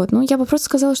 Вот. Я бы просто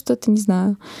сказала, что это, не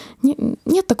знаю,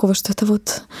 нет такого, что это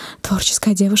вот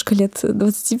творческая девушка лет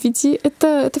 25.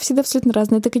 Это всегда абсолютно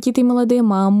разное. Это какие-то и молодые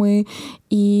мамы,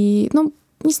 и,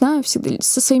 не знаю, всегда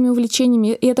со своими увлечениями.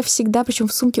 И это всегда, причем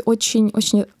в сумке очень,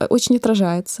 очень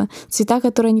отражается. Цвета,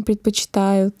 которые они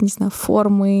предпочитают, не знаю,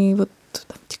 формы, вот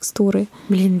там, текстуры.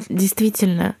 Блин,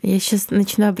 действительно, я сейчас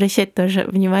начну обращать тоже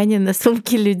внимание на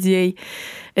сумки людей.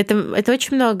 Это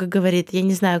очень много говорит. Я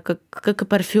не знаю, как и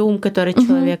парфюм, который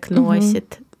человек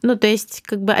носит. То есть,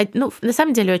 на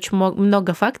самом деле очень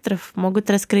много факторов могут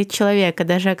раскрыть человека,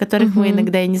 даже о которых мы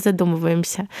иногда и не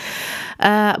задумываемся.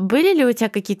 Были ли у тебя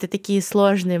какие-то такие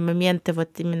сложные моменты вот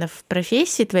именно в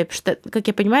профессии твоей? Потому что, как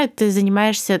я понимаю, ты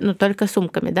занимаешься, только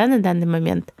сумками, да, на данный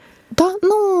момент? Да,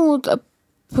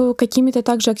 какими-то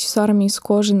также аксессуарами из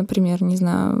кожи, например, не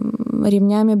знаю,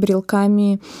 ремнями,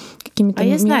 брелками, какими-то... А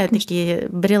я знаю такие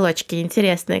брелочки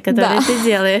интересные, которые ты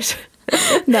делаешь.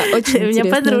 Да, очень интересно. У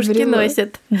меня подружки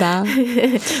носят. Да.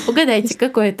 Угадайте,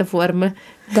 какой это формы?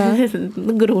 Да.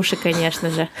 Груши, конечно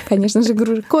же. Конечно же,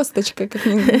 груша. Косточка, как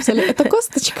мне написали. Это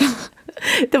косточка?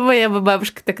 Это моя бы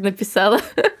бабушка так написала.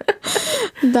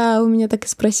 Да, у меня так и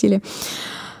спросили.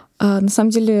 На самом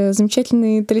деле,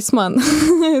 замечательный талисман.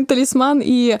 Талисман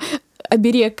и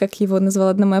оберег, как его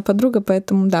назвала одна моя подруга,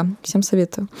 поэтому да, всем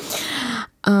советую.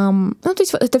 То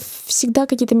есть это всегда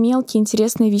какие-то мелкие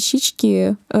интересные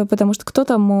вещички, потому что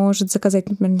кто-то может заказать,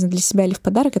 например, для себя или в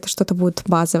подарок, это что-то будет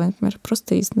базовое, например,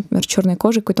 просто из, например, черной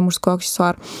кожи какой-то мужской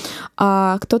аксессуар.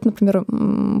 А кто-то, например,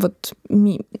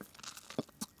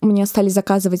 мне стали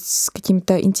заказывать с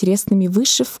какими-то интересными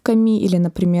вышивками или,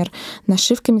 например,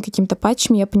 нашивками, какими-то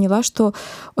патчами. Я поняла, что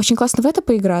очень классно в это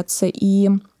поиграться. И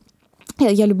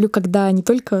я люблю, когда не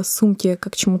только сумки,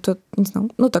 как чему-то, не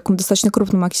знаю, такому достаточно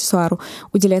крупному аксессуару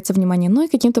уделяется внимание, но и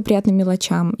каким-то приятным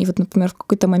мелочам. И вот, например, в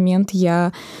какой-то момент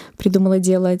я придумала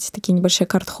делать такие небольшие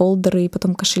карт-холдеры, и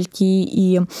потом кошельки,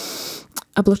 и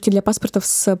обложки для паспортов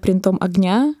с принтом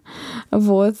огня,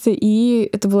 вот, и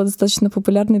это было достаточно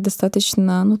популярно и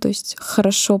достаточно, то есть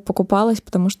хорошо покупалось,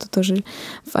 потому что тоже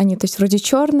они, то есть вроде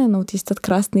черные, но вот есть этот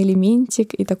красный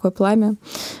элементик и такое пламя.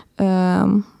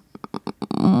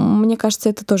 Мне кажется,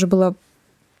 это тоже было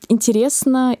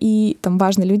интересно и там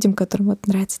важно людям, которым вот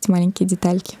нравятся эти маленькие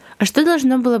детальки. А что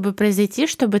должно было бы произойти,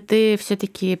 чтобы ты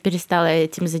все-таки перестала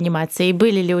этим заниматься? И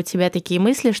были ли у тебя такие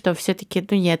мысли, что все-таки,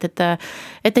 нет, это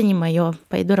не мое,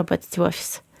 пойду работать в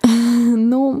офис?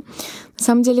 На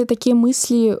самом деле такие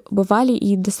мысли бывали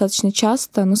и достаточно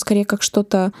часто, но скорее как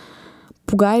что-то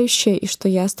пугающее, и что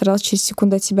я старалась через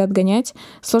секунду от себя отгонять.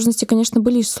 Сложности, конечно,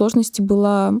 были, и сложностей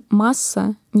была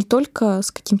масса, не только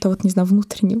с каким-то вот, не знаю,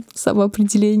 внутренним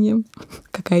самоопределением,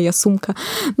 какая я сумка.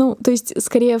 То есть,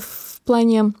 скорее в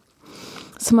плане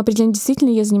самоопределения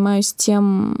действительно я занимаюсь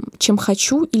тем, чем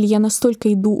хочу, или я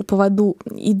настолько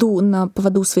иду на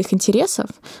поводу своих интересов,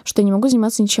 что я не могу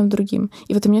заниматься ничем другим.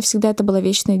 И вот у меня всегда это была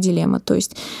вечная дилемма. То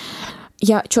есть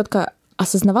я четко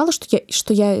осознавала,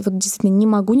 что я вот действительно не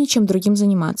могу ничем другим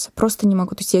заниматься. Просто не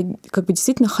могу. То есть я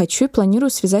действительно хочу и планирую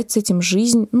связать с этим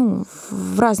жизнь,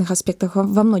 в разных аспектах,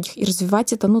 во многих, и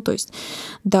развивать это, то есть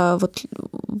до вот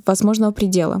возможного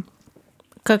предела.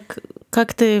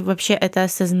 Как ты вообще это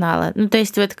осознала? То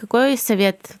есть вот какой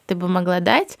совет ты бы могла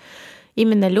дать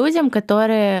именно людям,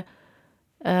 которые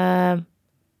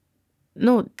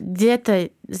где-то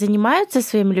занимаются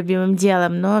своим любимым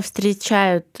делом, но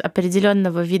встречают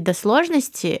определенного вида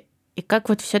сложности, и как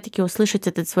вот все-таки услышать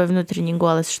этот свой внутренний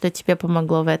голос, что тебе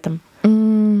помогло в этом?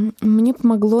 Мне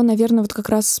помогло, наверное, вот как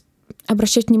раз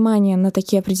обращать внимание на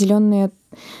такие определенные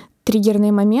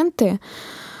триггерные моменты.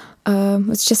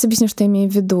 Вот сейчас объясню, что я имею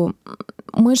в виду.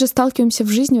 Мы же сталкиваемся в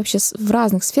жизни вообще в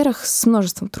разных сферах с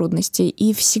множеством трудностей.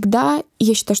 И всегда,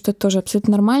 я считаю, что это тоже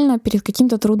абсолютно нормально, перед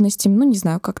каким-то трудностями, не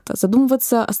знаю, как-то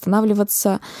задумываться,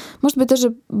 останавливаться, может быть,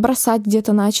 даже бросать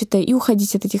где-то начатое и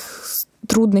уходить от этих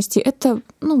трудностей. Это,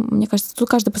 мне кажется, тут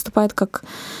каждый поступает как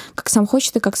сам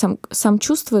хочет и как сам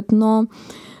чувствует. Но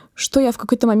что я в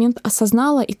какой-то момент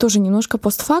осознала, и тоже немножко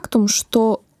постфактум,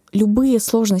 что любые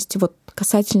сложности вот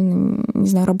касательно, не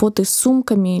знаю, работы с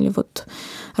сумками или вот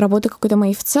работы какой-то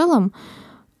моей в целом,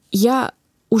 я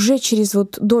уже через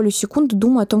вот долю секунды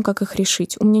думаю о том, как их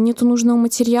решить. У меня нету нужного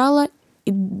материала.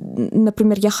 И,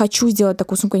 например, я хочу сделать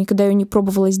такую сумку, я никогда ее не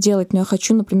пробовала сделать, но я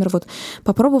хочу, например, вот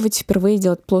попробовать впервые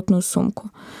сделать плотную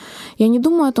сумку. Я не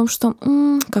думаю о том, что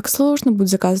как сложно будет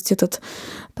заказывать этот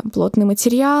плотный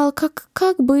материал,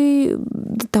 как бы,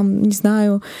 не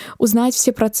знаю, узнать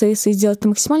все процессы и сделать это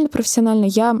максимально профессионально.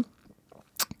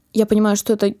 Я понимаю,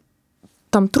 что это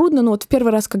там трудно, но вот в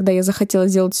первый раз, когда я захотела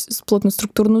сделать плотную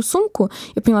структурную сумку,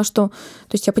 я поняла, что,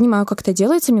 то есть я понимаю, как это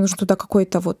делается, мне нужен туда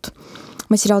какой-то вот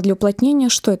материал для уплотнения.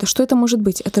 Что это? Что это может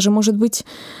быть? Это же может быть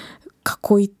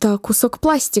какой-то кусок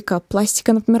пластика,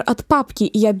 например, от папки.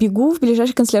 И я бегу в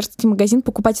ближайший канцелярский магазин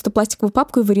покупать эту пластиковую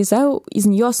папку и вырезаю из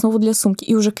нее основу для сумки.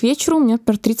 И уже к вечеру у меня,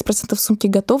 например, 30% сумки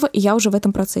готово, и я уже в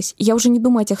этом процессе. И я уже не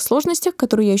думаю о тех сложностях,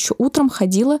 которые я еще утром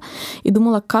ходила и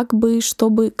думала, как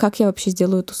я вообще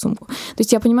сделаю эту сумку. То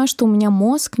есть я понимаю, что у меня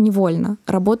мозг невольно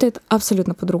работает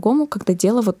абсолютно по-другому, когда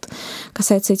дело вот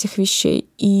касается этих вещей.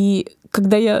 И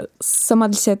когда я сама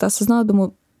для себя это осознала,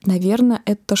 думаю, наверное,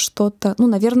 это что-то...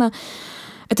 наверное,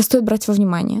 это стоит брать во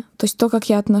внимание. То есть то, как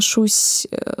я отношусь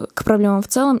к проблемам в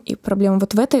целом и проблемам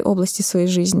вот в этой области своей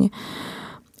жизни,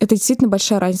 это действительно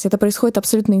большая разница. Это происходит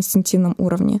абсолютно на инстинктивном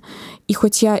уровне. И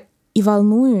хоть я и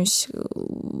волнуюсь,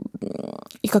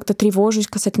 и как-то тревожусь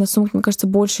касательно сумок, мне кажется,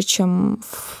 больше, чем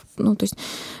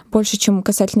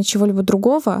касательно чего-либо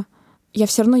другого, я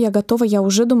все равно готова, я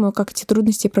уже думаю, как эти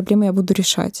трудности и проблемы я буду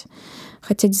решать.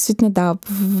 Хотя действительно, да,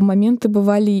 в моменты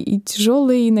бывали и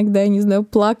тяжелые, иногда, я не знаю,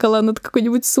 плакала над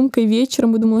какой-нибудь сумкой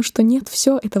вечером и думала, что нет,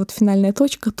 все, это вот финальная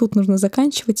точка, тут нужно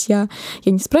заканчивать. Я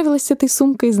не справилась с этой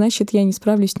сумкой, значит, я не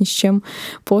справлюсь ни с чем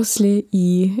после,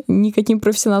 и никаким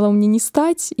профессионалом мне не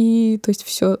стать. И то есть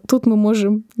все, тут мы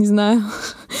можем, не знаю,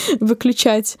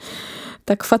 выключать,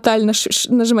 так фатально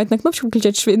нажимать на кнопочку,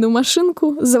 включать швейную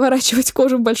машинку, заворачивать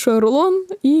кожу в большой рулон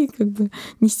и как бы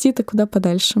нести это куда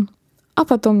подальше. А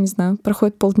потом, не знаю,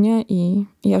 проходит полдня, и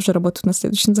я уже работаю над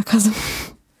следующим заказом.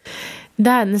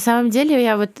 Да, на самом деле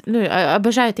я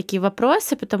обожаю такие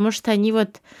вопросы, потому что они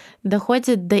вот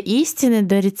доходят до истины,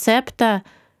 до рецепта,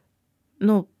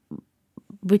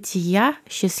 бытия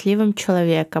счастливым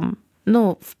человеком.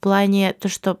 В плане то,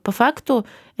 что по факту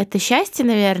это счастье,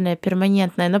 наверное,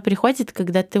 перманентное, оно приходит,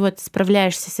 когда ты вот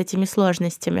справляешься с этими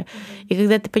сложностями. И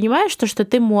когда ты понимаешь, что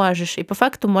ты можешь, и по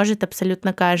факту может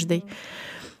абсолютно каждый.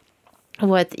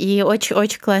 Вот, и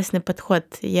очень-очень классный подход.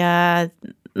 Мне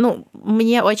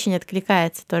очень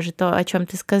откликается тоже то, о чем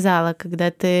ты сказала,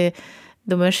 когда ты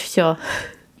думаешь, все,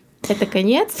 это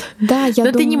конец, да,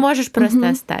 но ты не можешь просто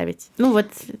оставить.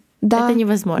 Это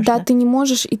невозможно. Да, ты не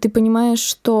можешь, и ты понимаешь,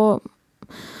 что,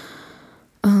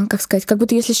 как сказать, как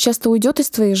будто если сейчас это уйдет из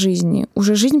твоей жизни,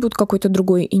 уже жизнь будет какой-то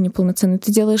другой и неполноценной.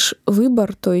 Ты делаешь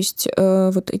выбор, то есть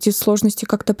вот эти сложности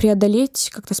как-то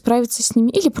преодолеть, как-то справиться с ними,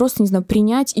 или просто, не знаю,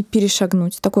 принять и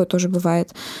перешагнуть. Такое тоже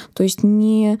бывает. То есть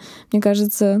мне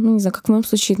кажется, не знаю, как в моем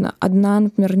случае, одна,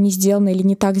 например, не сделанная или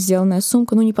не так сделанная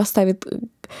сумка, не поставит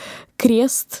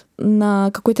крест на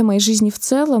какой-то моей жизни в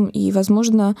целом, и,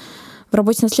 возможно, в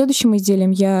работе над следующим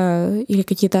изделием я или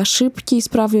какие-то ошибки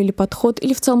исправлю, или подход,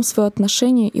 или в целом свое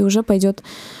отношение, и уже пойдет,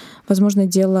 возможно,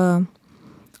 дело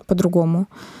по-другому.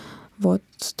 Вот.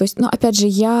 То есть, опять же,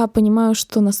 я понимаю,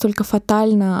 что настолько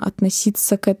фатально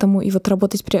относиться к этому и вот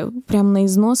работать прямо на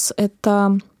износ,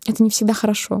 это не всегда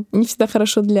хорошо. Не всегда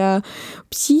хорошо для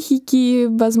психики,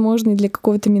 возможно, и для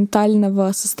какого-то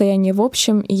ментального состояния в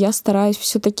общем. И я стараюсь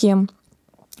все-таки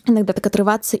иногда так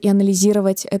отрываться и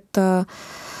анализировать это,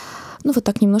 вот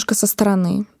так немножко со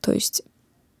стороны. То есть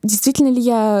действительно ли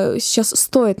я сейчас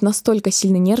стоит настолько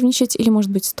сильно нервничать, или,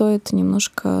 может быть, стоит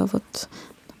немножко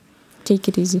take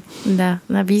it easy. Да,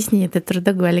 объясни это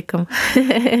трудоголикам.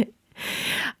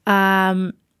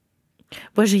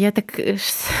 Боже,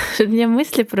 у меня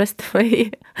мысли просто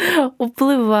мои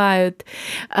уплывают.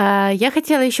 Я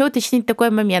хотела еще уточнить такой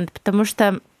момент, потому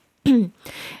что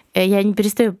я не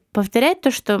перестаю повторять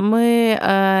то, что мы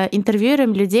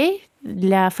интервьюируем людей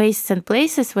для Faces and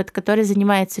Places, которые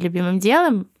занимаются любимым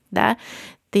делом, да.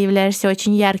 Ты являешься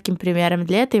очень ярким примером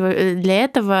для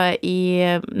этого,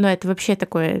 и это вообще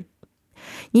такое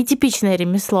нетипичное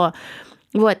ремесло.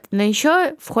 Вот, но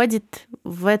еще входит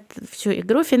в эту всю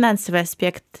игру финансовый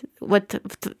аспект.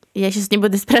 Я сейчас не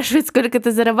буду спрашивать, сколько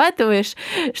ты зарабатываешь,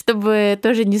 чтобы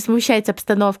тоже не смущать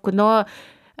обстановку, но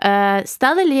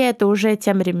стало ли это уже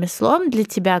тем ремеслом для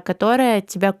тебя, которое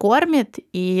тебя кормит,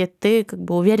 и ты как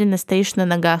бы уверенно стоишь на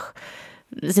ногах,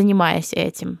 занимаясь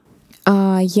этим?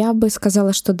 Я бы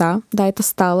сказала, что да. Да, это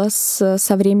стало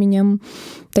со временем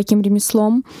таким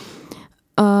ремеслом.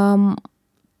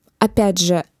 Опять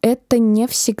же, это не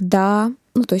всегда,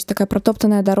 то есть такая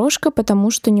протоптанная дорожка, потому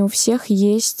что не у всех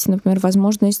есть, например,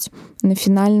 возможность на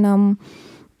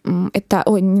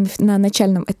на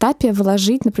начальном этапе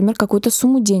вложить, например, какую-то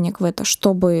сумму денег в это,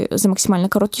 чтобы за максимально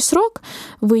короткий срок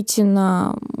выйти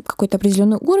на какой-то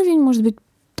определенный уровень, может быть,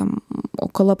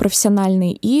 около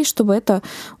профессиональный, и чтобы это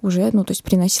уже, то есть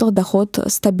приносило доход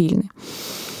стабильный.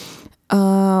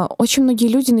 Очень многие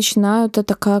люди начинают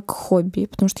это как хобби,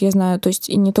 потому что я знаю, то есть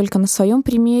и не только на своем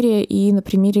примере, и на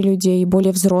примере людей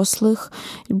более взрослых,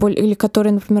 или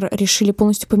которые, например, решили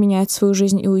полностью поменять свою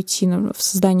жизнь и уйти в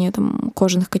создание там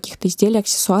кожаных каких-то изделий,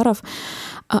 аксессуаров.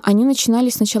 Они начинали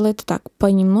сначала это так,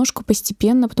 понемножку,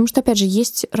 постепенно, потому что, опять же,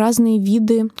 есть разные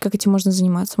виды, как этим можно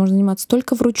заниматься. Можно заниматься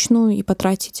только вручную и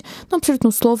потратить, абсолютно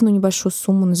условную небольшую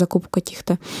сумму на закупку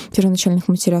каких-то первоначальных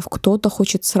материалов. Кто-то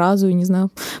хочет сразу, не знаю,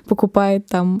 покупает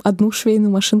там одну швейную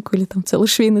машинку или там целый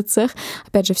швейный цех.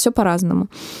 Опять же, все по-разному.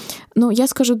 Но я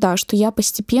скажу, да, что я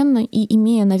постепенно и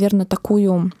имея, наверное,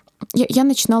 такую... Я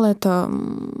начинала это,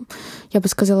 я бы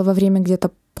сказала, во время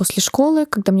где-то после школы,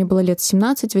 когда мне было лет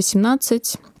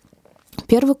 17-18.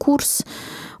 Первый курс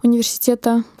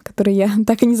университета, который я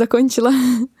так и не закончила.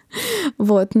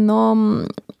 Вот. Но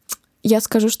я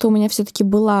скажу, что у меня все-таки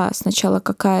была сначала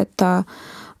какая-то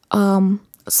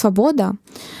свобода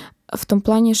в том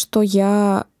плане, что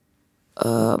я...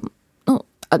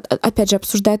 опять же,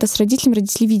 обсуждая это с родителями,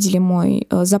 родители видели мой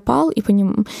запал и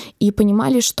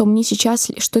понимали, что мне сейчас,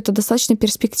 что это достаточно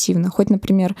перспективно. Хоть,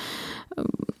 например,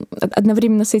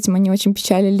 одновременно с этим они очень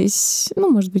печалились,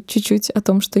 может быть, чуть-чуть о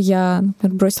том, что я,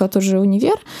 например, бросила тот же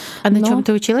универ. А на чем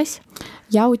ты училась?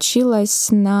 Я училась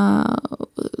на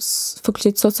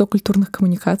факультете социокультурных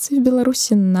коммуникаций в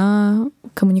Беларуси на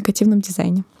коммуникативном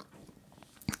дизайне.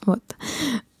 Вот.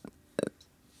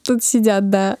 Тут сидят,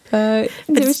 да.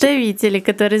 Представители,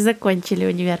 которые закончили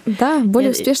универ. Да,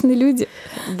 более успешные люди.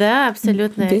 Да,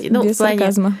 абсолютно. Без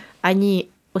сарказма. Они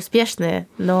успешные,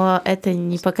 но это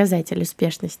не показатель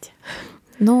успешности.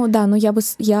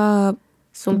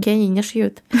 Сумки они не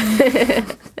шьют.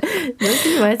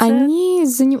 Они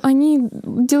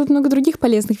делают много других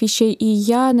полезных вещей, и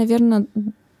я, наверное,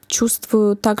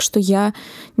 чувствую так, что я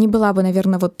не была бы,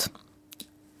 наверное,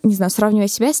 не знаю, сравнивая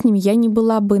себя с ними, я не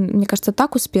была бы, мне кажется,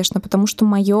 так успешна, потому что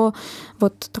мое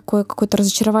такое какое-то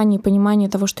разочарование и понимание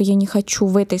того, что я не хочу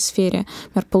в этой сфере,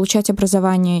 например, получать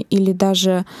образование или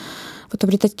даже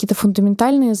обретать какие-то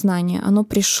фундаментальные знания, оно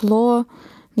пришло,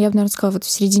 я бы, наверное, сказала, в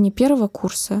середине первого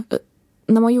курса.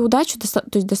 На мою удачу, то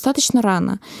есть достаточно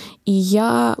рано. И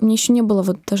мне еще не было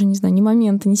даже, не знаю, ни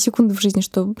момента, ни секунды в жизни,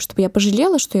 чтобы я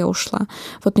пожалела, что я ушла.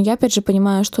 Но я, опять же,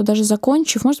 понимаю, что даже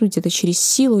закончив, может быть, где-то через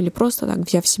силу или просто так,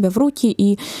 взяв себя в руки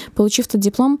и получив этот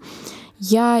диплом,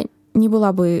 я не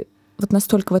была бы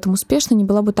настолько в этом успешна, не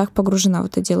была бы так погружена в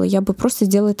это дело. Я бы просто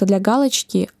сделала это для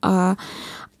галочки, а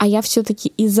я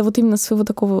все-таки из-за именно своего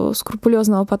такого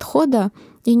скрупулезного подхода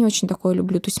я не очень такое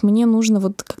люблю. То есть мне нужно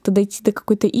как-то дойти до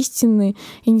какой-то истины.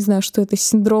 Я не знаю, что это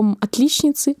синдром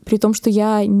отличницы, при том, что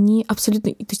я не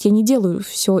абсолютно... То есть я не делаю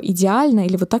все идеально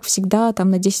или так всегда там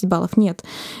на 10 баллов. Нет.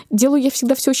 Делаю я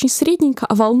всегда все очень средненько,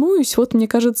 а волнуюсь, мне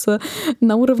кажется,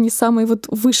 на уровне самой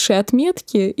высшей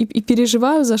отметки и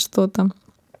переживаю за что-то.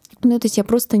 То есть я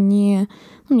просто не...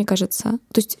 мне кажется...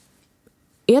 То есть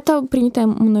это принятое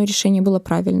мной решение было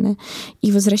правильное.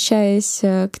 И возвращаясь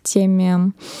к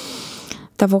теме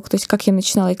того, то есть как я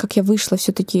начинала и как я вышла,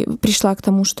 все-таки пришла к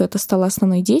тому, что это стало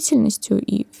основной деятельностью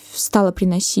и стало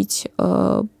приносить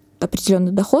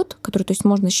определенный доход, который, то есть,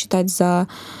 можно считать за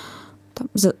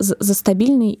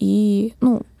стабильный и,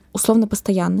 условно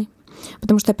постоянный.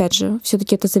 Потому что, опять же,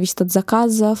 все-таки это зависит от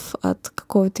заказов, от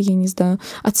какого-то, я не знаю,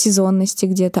 от сезонности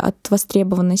где-то, от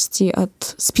востребованности,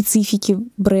 от специфики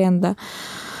бренда.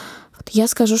 Я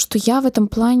скажу, что я в этом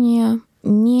плане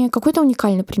не какой-то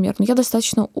уникальный пример, но я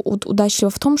достаточно удачлива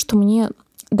в том, что мне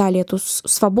дали эту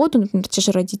свободу, например, те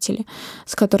же родители,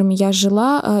 с которыми я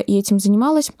жила и этим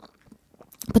занималась,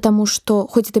 потому что,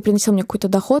 хоть это приносило мне какой-то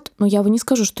доход, но я не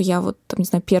скажу, что я не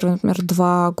знаю, первые, например,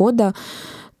 2 года,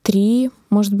 3,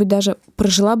 может быть, даже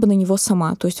прожила бы на него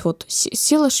сама. То есть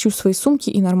села, шью свои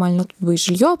сумки и нормально тут бы и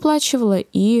жилье оплачивала,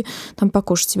 и там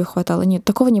покушать себе хватало. Нет,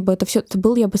 такого не было. Это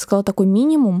был, я бы сказала, такой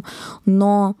минимум,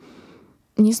 но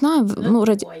не знаю,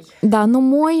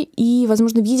 мой, и,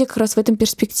 возможно, видя как раз в этом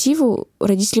перспективу,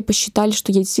 родители посчитали,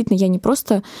 что я не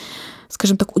просто,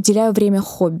 скажем так, уделяю время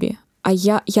хобби, а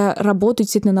я работаю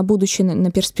действительно на будущее,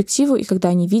 на перспективу, и когда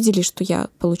они видели, что я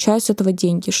получаю с этого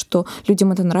деньги, что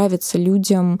людям это нравится,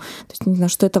 людям, то есть, не знаю,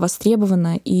 что это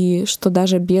востребовано, и что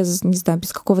даже без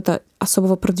какого-то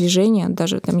особого продвижения,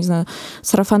 даже, не знаю,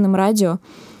 сарафанным радио,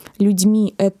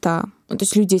 людьми это... То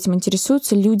есть люди этим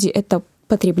интересуются, люди это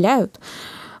потребляют,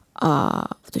 то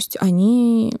есть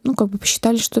они,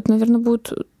 посчитали, что это, наверное,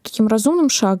 будет таким разумным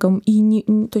шагом и не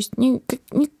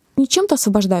чем-то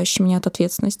освобождающим меня от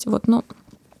ответственности. Но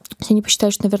они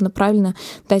посчитали, что, наверное, правильно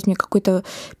дать мне какой-то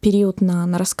период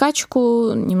на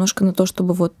раскачку, немножко на то,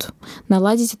 чтобы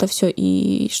наладить это все,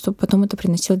 и чтобы потом это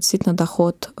приносило действительно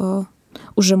доход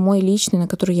уже мой личный, на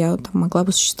который я там могла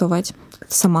бы существовать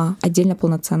сама, отдельно,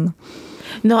 полноценно.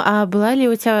 Ну, а была ли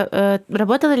у тебя,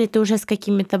 работала ли ты уже с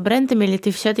какими-то брендами, или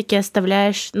ты все-таки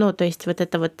оставляешь, ну, то есть вот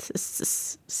это вот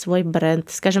свой бренд,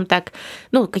 скажем так,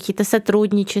 ну, какие-то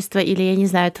сотрудничества, или, я не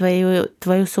знаю,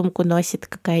 твою сумку носит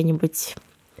какая-нибудь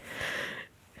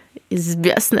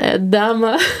известная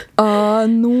дама?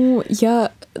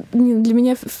 Для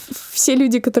меня все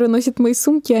люди, которые носят мои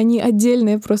сумки, они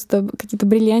отдельные, просто какие-то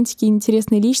бриллиантики,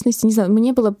 интересные личности. Не знаю,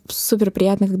 мне было супер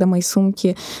приятно, когда мои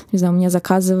сумки, не знаю, у меня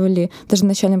заказывали даже на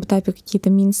начальном этапе какие-то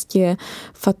минские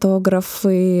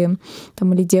фотографы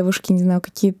там, или девушки, не знаю,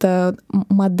 какие-то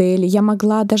модели. Я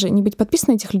могла даже не быть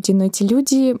подписана на этих людей, но эти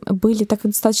люди были так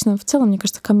достаточно, в целом, мне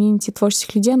кажется, комьюнити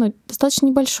творческих людей, оно достаточно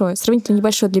небольшое, сравнительно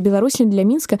небольшое для Беларуси или для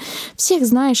Минска. Всех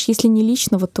знаешь, если не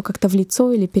лично, вот то как-то в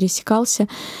лицо или пересекался.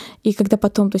 И когда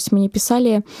потом, то есть мне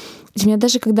писали, меня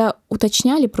даже когда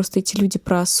уточняли просто эти люди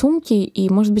про сумки, и,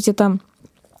 может быть, это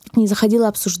не заходило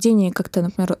обсуждение как-то,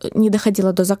 например, не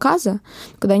доходило до заказа,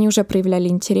 когда они уже проявляли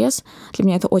интерес, для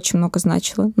меня это очень много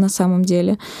значило на самом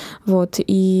деле. Вот,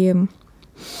 и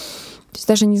то есть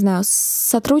даже, не знаю,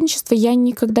 сотрудничество я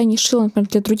никогда не шила, например,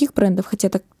 для других брендов,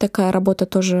 хотя такая работа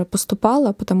тоже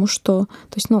поступала, потому что,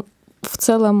 то есть, ну, в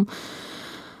целом,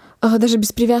 даже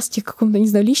без привязки к какому-то, не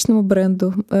знаю, личному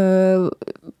бренду,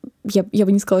 я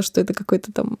бы не сказала, что это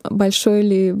какой-то там большой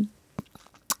или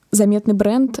заметный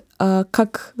бренд,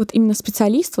 как вот именно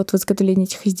специалист вот в изготовлении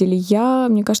этих изделий, я,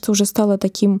 мне кажется, уже стала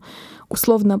таким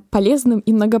условно полезным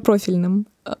и многопрофильным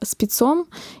спецом,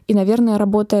 и, наверное,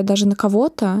 работая даже на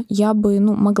кого-то, я бы,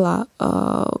 ну, могла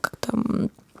как-то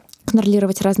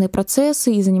контролировать разные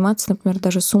процессы и заниматься, например,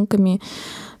 даже сумками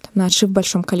там, на отшив в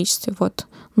большом количестве, вот.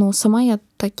 Но сама я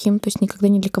таким, то есть никогда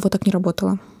ни для кого так не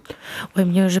работала. Ой,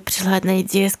 мне уже пришла одна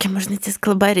идея, с кем можно тебе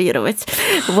сколлаборировать.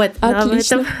 Вот,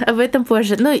 отлично. Об этом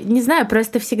позже. Ну, не знаю,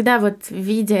 просто всегда вот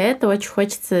видя это, очень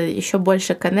хочется еще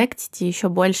больше коннектить, и еще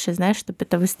больше, знаешь, чтобы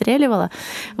это выстреливало.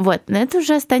 Вот, но это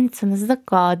уже останется у нас за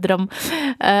кадром.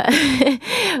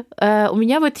 У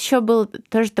меня вот еще был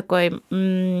тоже такой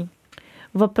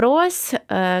вопрос,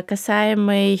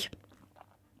 касаемый,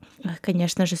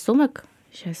 конечно же, сумок.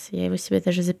 Сейчас я его себе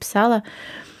даже записала.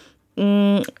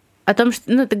 О том,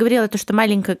 что, ну, ты говорила, то, что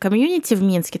маленькая комьюнити в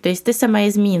Минске, то есть ты сама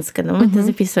из Минска, но мы-то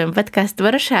записываем подкаст в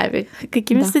Варшаве.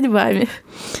 Какими судьбами?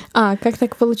 Как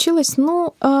так получилось?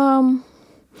 Ну, не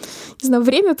знаю,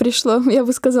 время пришло, я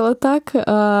бы сказала так.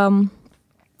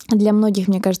 Для многих,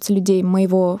 мне кажется, людей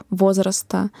моего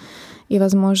возраста и,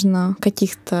 возможно,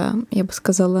 каких-то, я бы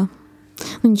сказала,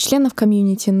 ну, не членов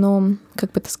комьюнити, но,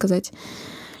 как бы это сказать,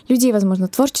 людей, возможно,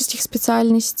 творческих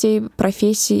специальностей,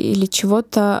 профессий или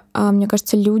чего-то. Мне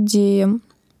кажется,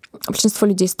 большинство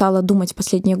людей стало думать в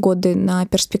последние годы на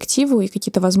перспективу и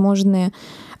какие-то возможности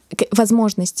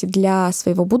для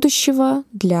своего будущего,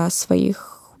 для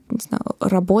своих, не знаю,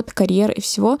 работ, карьер и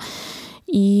всего.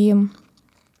 И,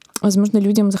 возможно,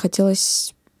 людям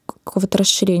захотелось какого-то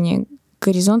расширения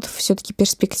горизонтов, все-таки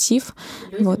перспектив.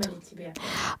 Людям вот. или тебе?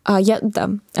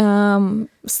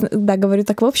 Да, говорю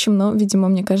так в общем, но, видимо,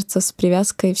 мне кажется, с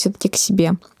привязкой все-таки к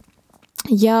себе.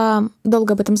 Я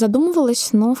долго об этом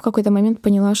задумывалась, но в какой-то момент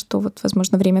поняла, что вот,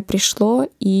 возможно, время пришло,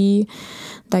 и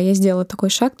да, я сделала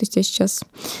такой шаг. То есть я сейчас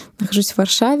нахожусь в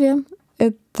Варшаве.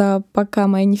 Это пока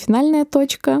моя не финальная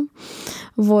точка,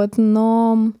 вот,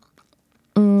 но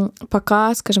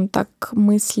пока, скажем так,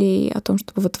 мыслей о том,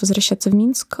 чтобы вот возвращаться в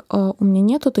Минск, у меня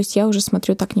нету. То есть я уже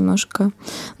смотрю так немножко,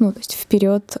 ну, то есть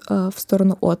вперед в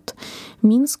сторону от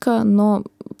Минска, но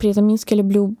при этом Минск я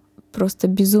люблю просто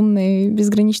безумной,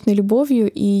 безграничной любовью,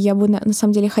 и я бы на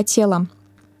самом деле хотела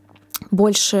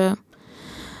больше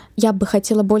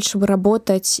бы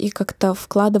работать и как-то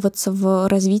вкладываться в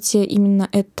развитие именно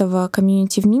этого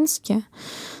комьюнити в Минске.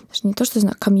 Даже не то, что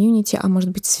знаю, комьюнити, а может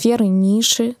быть сферы,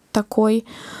 ниши такой.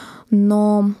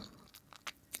 Но,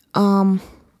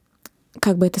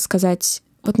 как бы это сказать,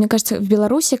 вот мне кажется, в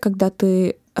Беларуси, когда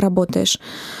ты работаешь,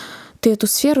 ты эту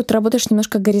сферу, ты работаешь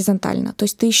немножко горизонтально. То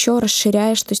есть ты еще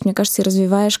расширяешь, то есть, мне кажется, и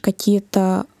развиваешь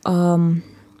какие-то, то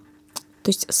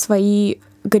есть свои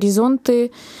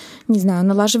горизонты, не знаю,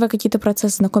 налаживая какие-то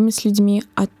процессы, знакомясь с людьми.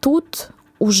 А тут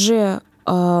уже,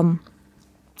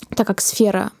 так как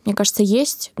сфера, мне кажется,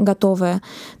 есть готовая,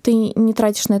 ты не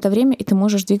тратишь на это время, и ты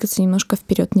можешь двигаться немножко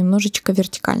вперед, немножечко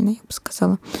вертикально, я бы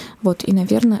сказала. Вот, и,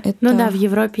 наверное, это... Ну да, в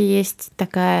Европе есть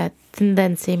такая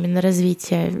тенденция именно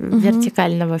развития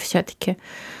вертикального все-таки.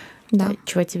 Да.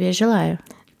 Чего тебе и желаю.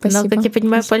 Спасибо. Но, как я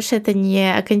понимаю, Польша — это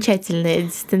не окончательный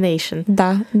destination.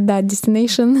 Да,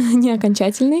 destination не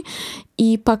окончательный.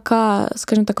 И пока,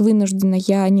 скажем так, вынуждена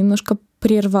я немножко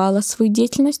прервала свою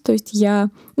деятельность, то есть я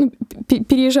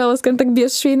переезжала, скажем так,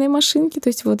 без швейной машинки, то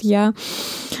есть вот я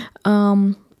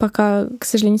пока, к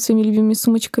сожалению, своими любимыми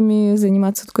сумочками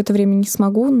заниматься какое-то время не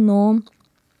смогу, но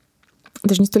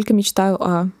даже не столько мечтаю,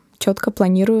 а четко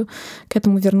планирую к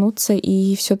этому вернуться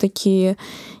и все-таки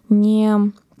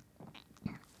не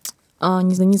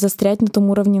застрять на том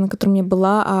уровне, на котором я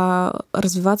была, а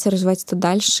развивать это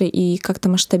дальше и как-то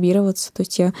масштабироваться. То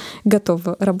есть я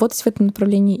готова работать в этом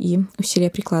направлении и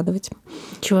усилия прикладывать.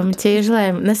 Чего мы тебе и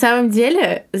желаем. На самом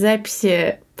деле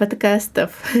записи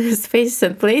подкастов с Faces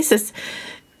and Places,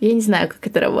 я не знаю, как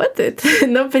это работает,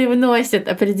 но привносят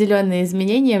определенные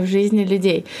изменения в жизни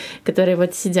людей, которые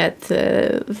вот сидят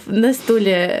на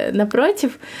стуле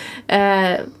напротив.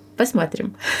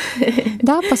 Посмотрим.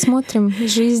 Да, посмотрим.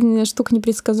 Жизнь штука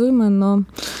непредсказуемая, но мне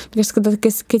кажется, когда ты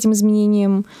к этим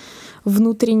изменениям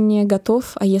внутренне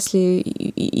готов, а если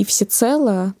и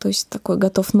всецело, то есть такой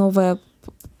готов новое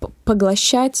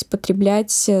поглощать,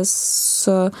 потреблять,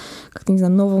 как-то, не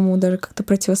знаю, новому даже как-то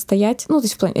противостоять. Ну, то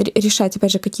есть в плане решать,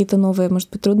 опять же, какие-то новые, может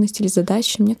быть, трудности или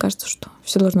задачи. Мне кажется, что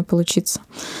все должно получиться.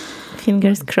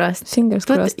 Fingers crossed. Fingers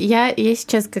crossed. Я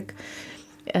сейчас как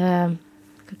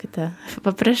это?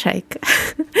 Попрошайка.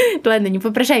 Ладно, не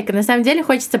попрошайка. На самом деле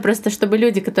хочется просто, чтобы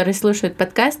люди, которые слушают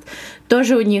подкаст,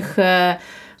 тоже у них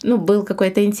был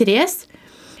какой-то интерес.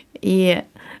 И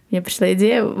мне пришла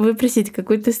идея выпросить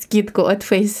какую-то скидку от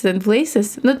Faces and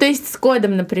Places. Ну, то есть с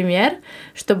кодом, например,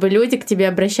 чтобы люди к тебе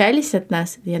обращались от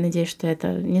нас. Я надеюсь, что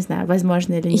это, не знаю,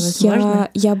 возможно или невозможно.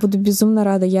 Я буду безумно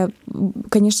рада. Я,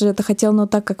 конечно же, это хотела, но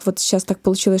так как вот сейчас так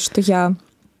получилось, что я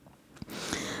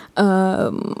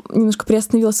немножко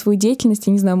приостановила свою деятельность,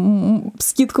 я не знаю,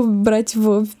 скидку брать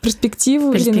в перспективу.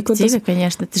 В перспективе,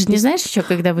 конечно. Ты же не знаешь еще,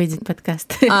 когда выйдет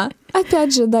подкаст.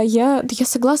 Опять же, да, я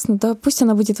согласна, да, пусть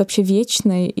она будет вообще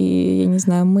вечной, и, я не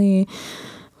знаю, мы,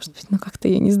 может быть, как-то,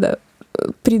 я не знаю,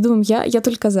 придумаем. Я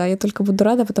только за, я только буду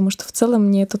рада, потому что в целом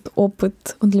мне этот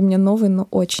опыт, он для меня новый, но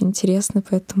очень интересный,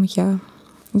 поэтому я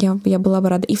была бы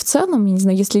рада. И в целом, я не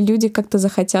знаю, если люди как-то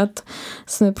захотят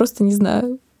со мной просто, не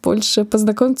знаю, больше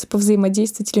познакомиться,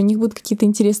 повзаимодействовать, или у них будут какие-то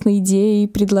интересные идеи,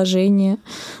 предложения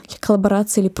для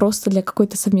коллаборации или просто для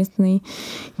какой-то совместной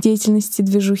деятельности,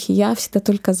 движухи. Я всегда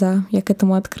только за. Я к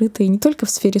этому открыта. И не только в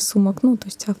сфере сумок, то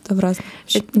есть в разных.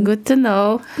 Good to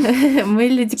know. Мы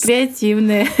люди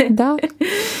креативные. Да.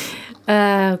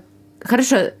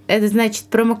 Хорошо, это значит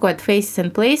промокод Faces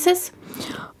and Places.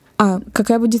 А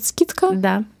какая будет скидка?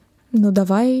 Да.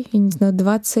 Давай, я не знаю,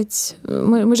 20...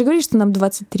 Мы же говорили, что нам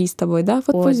 23 с тобой, да?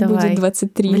 Вот пусть давай. будет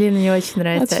 23. Блин, мне очень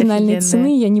нравится. От финальной офигенная.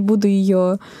 цены я не буду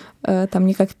ее там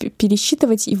никак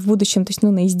пересчитывать. И в будущем, то есть,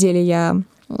 на изделие я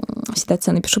всегда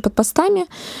цены пишу под постами.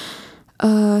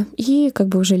 И как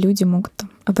бы уже люди могут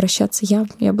обращаться. Я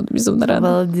буду безумно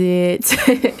рада. Обалдеть.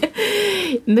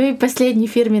 Ну и последний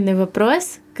фирменный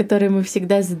вопрос, который мы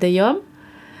всегда задаем.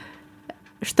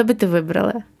 Что бы ты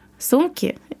выбрала?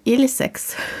 Сумки или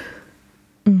секс?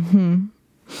 Угу.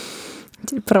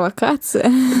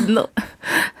 Провокация. Ну.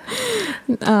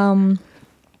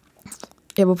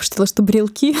 Я бы посчитала, что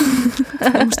брелки,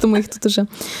 потому что мы их тут уже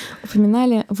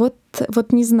упоминали. Вот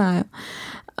не знаю.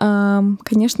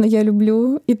 Конечно, я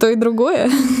люблю и то, и другое.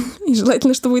 И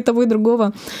желательно, чтобы и того, и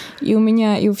другого и у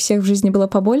меня, и у всех в жизни было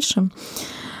побольше.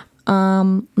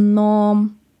 Но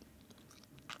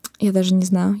я даже не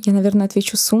знаю. Я, наверное,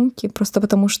 отвечу сумки, просто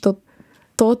потому что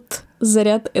тот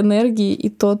заряд энергии и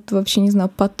тот, вообще, не знаю,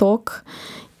 поток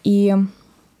и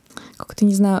какой-то,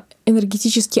 не знаю,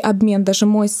 энергетический обмен, даже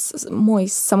мой с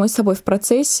самой собой в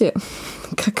процессе,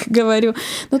 как говорю.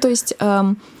 То есть,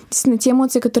 действительно, те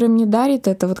эмоции, которые мне дарит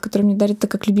это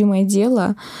как любимое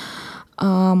дело,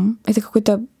 это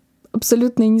какой-то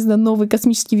абсолютно, не знаю, новый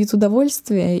космический вид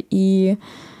удовольствия. И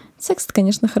секс,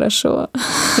 конечно, хорошо,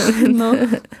 но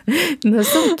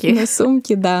сумки. Но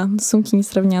сумки, да. Сумки не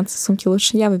сравнятся. Сумки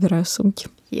лучше. Я выбираю сумки.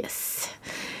 Yes.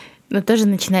 Но тоже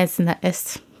начинается на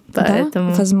 «С».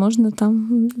 Поэтому... Да, возможно,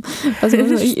 там...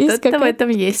 Что-то в этом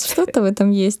есть. Что-то в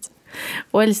этом есть.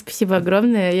 Оля, спасибо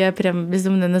огромное. Я прям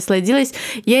безумно насладилась.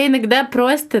 Я иногда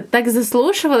просто так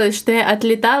заслушивалась, что я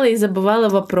отлетала и забывала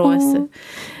вопросы.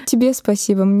 Тебе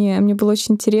спасибо. Мне было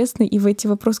очень интересно. И в эти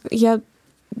вопросы...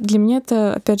 Для меня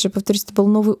это, опять же, повторюсь, это был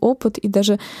новый опыт, и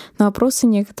даже на вопросы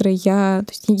некоторые я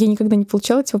никогда не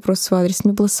получала эти вопросы в свой адрес.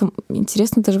 Мне было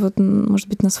интересно даже, может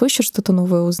быть, на свой счет что-то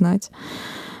новое узнать.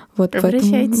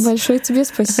 Поэтому большое тебе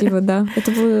спасибо, да.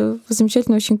 Это было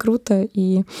замечательно, очень круто,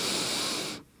 и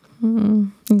не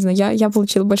знаю, я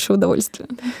получила большое удовольствие.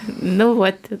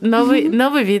 Новый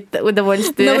вид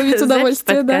удовольствия. Новый вид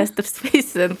удовольствия, да. Подкастов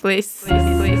Space and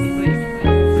Place.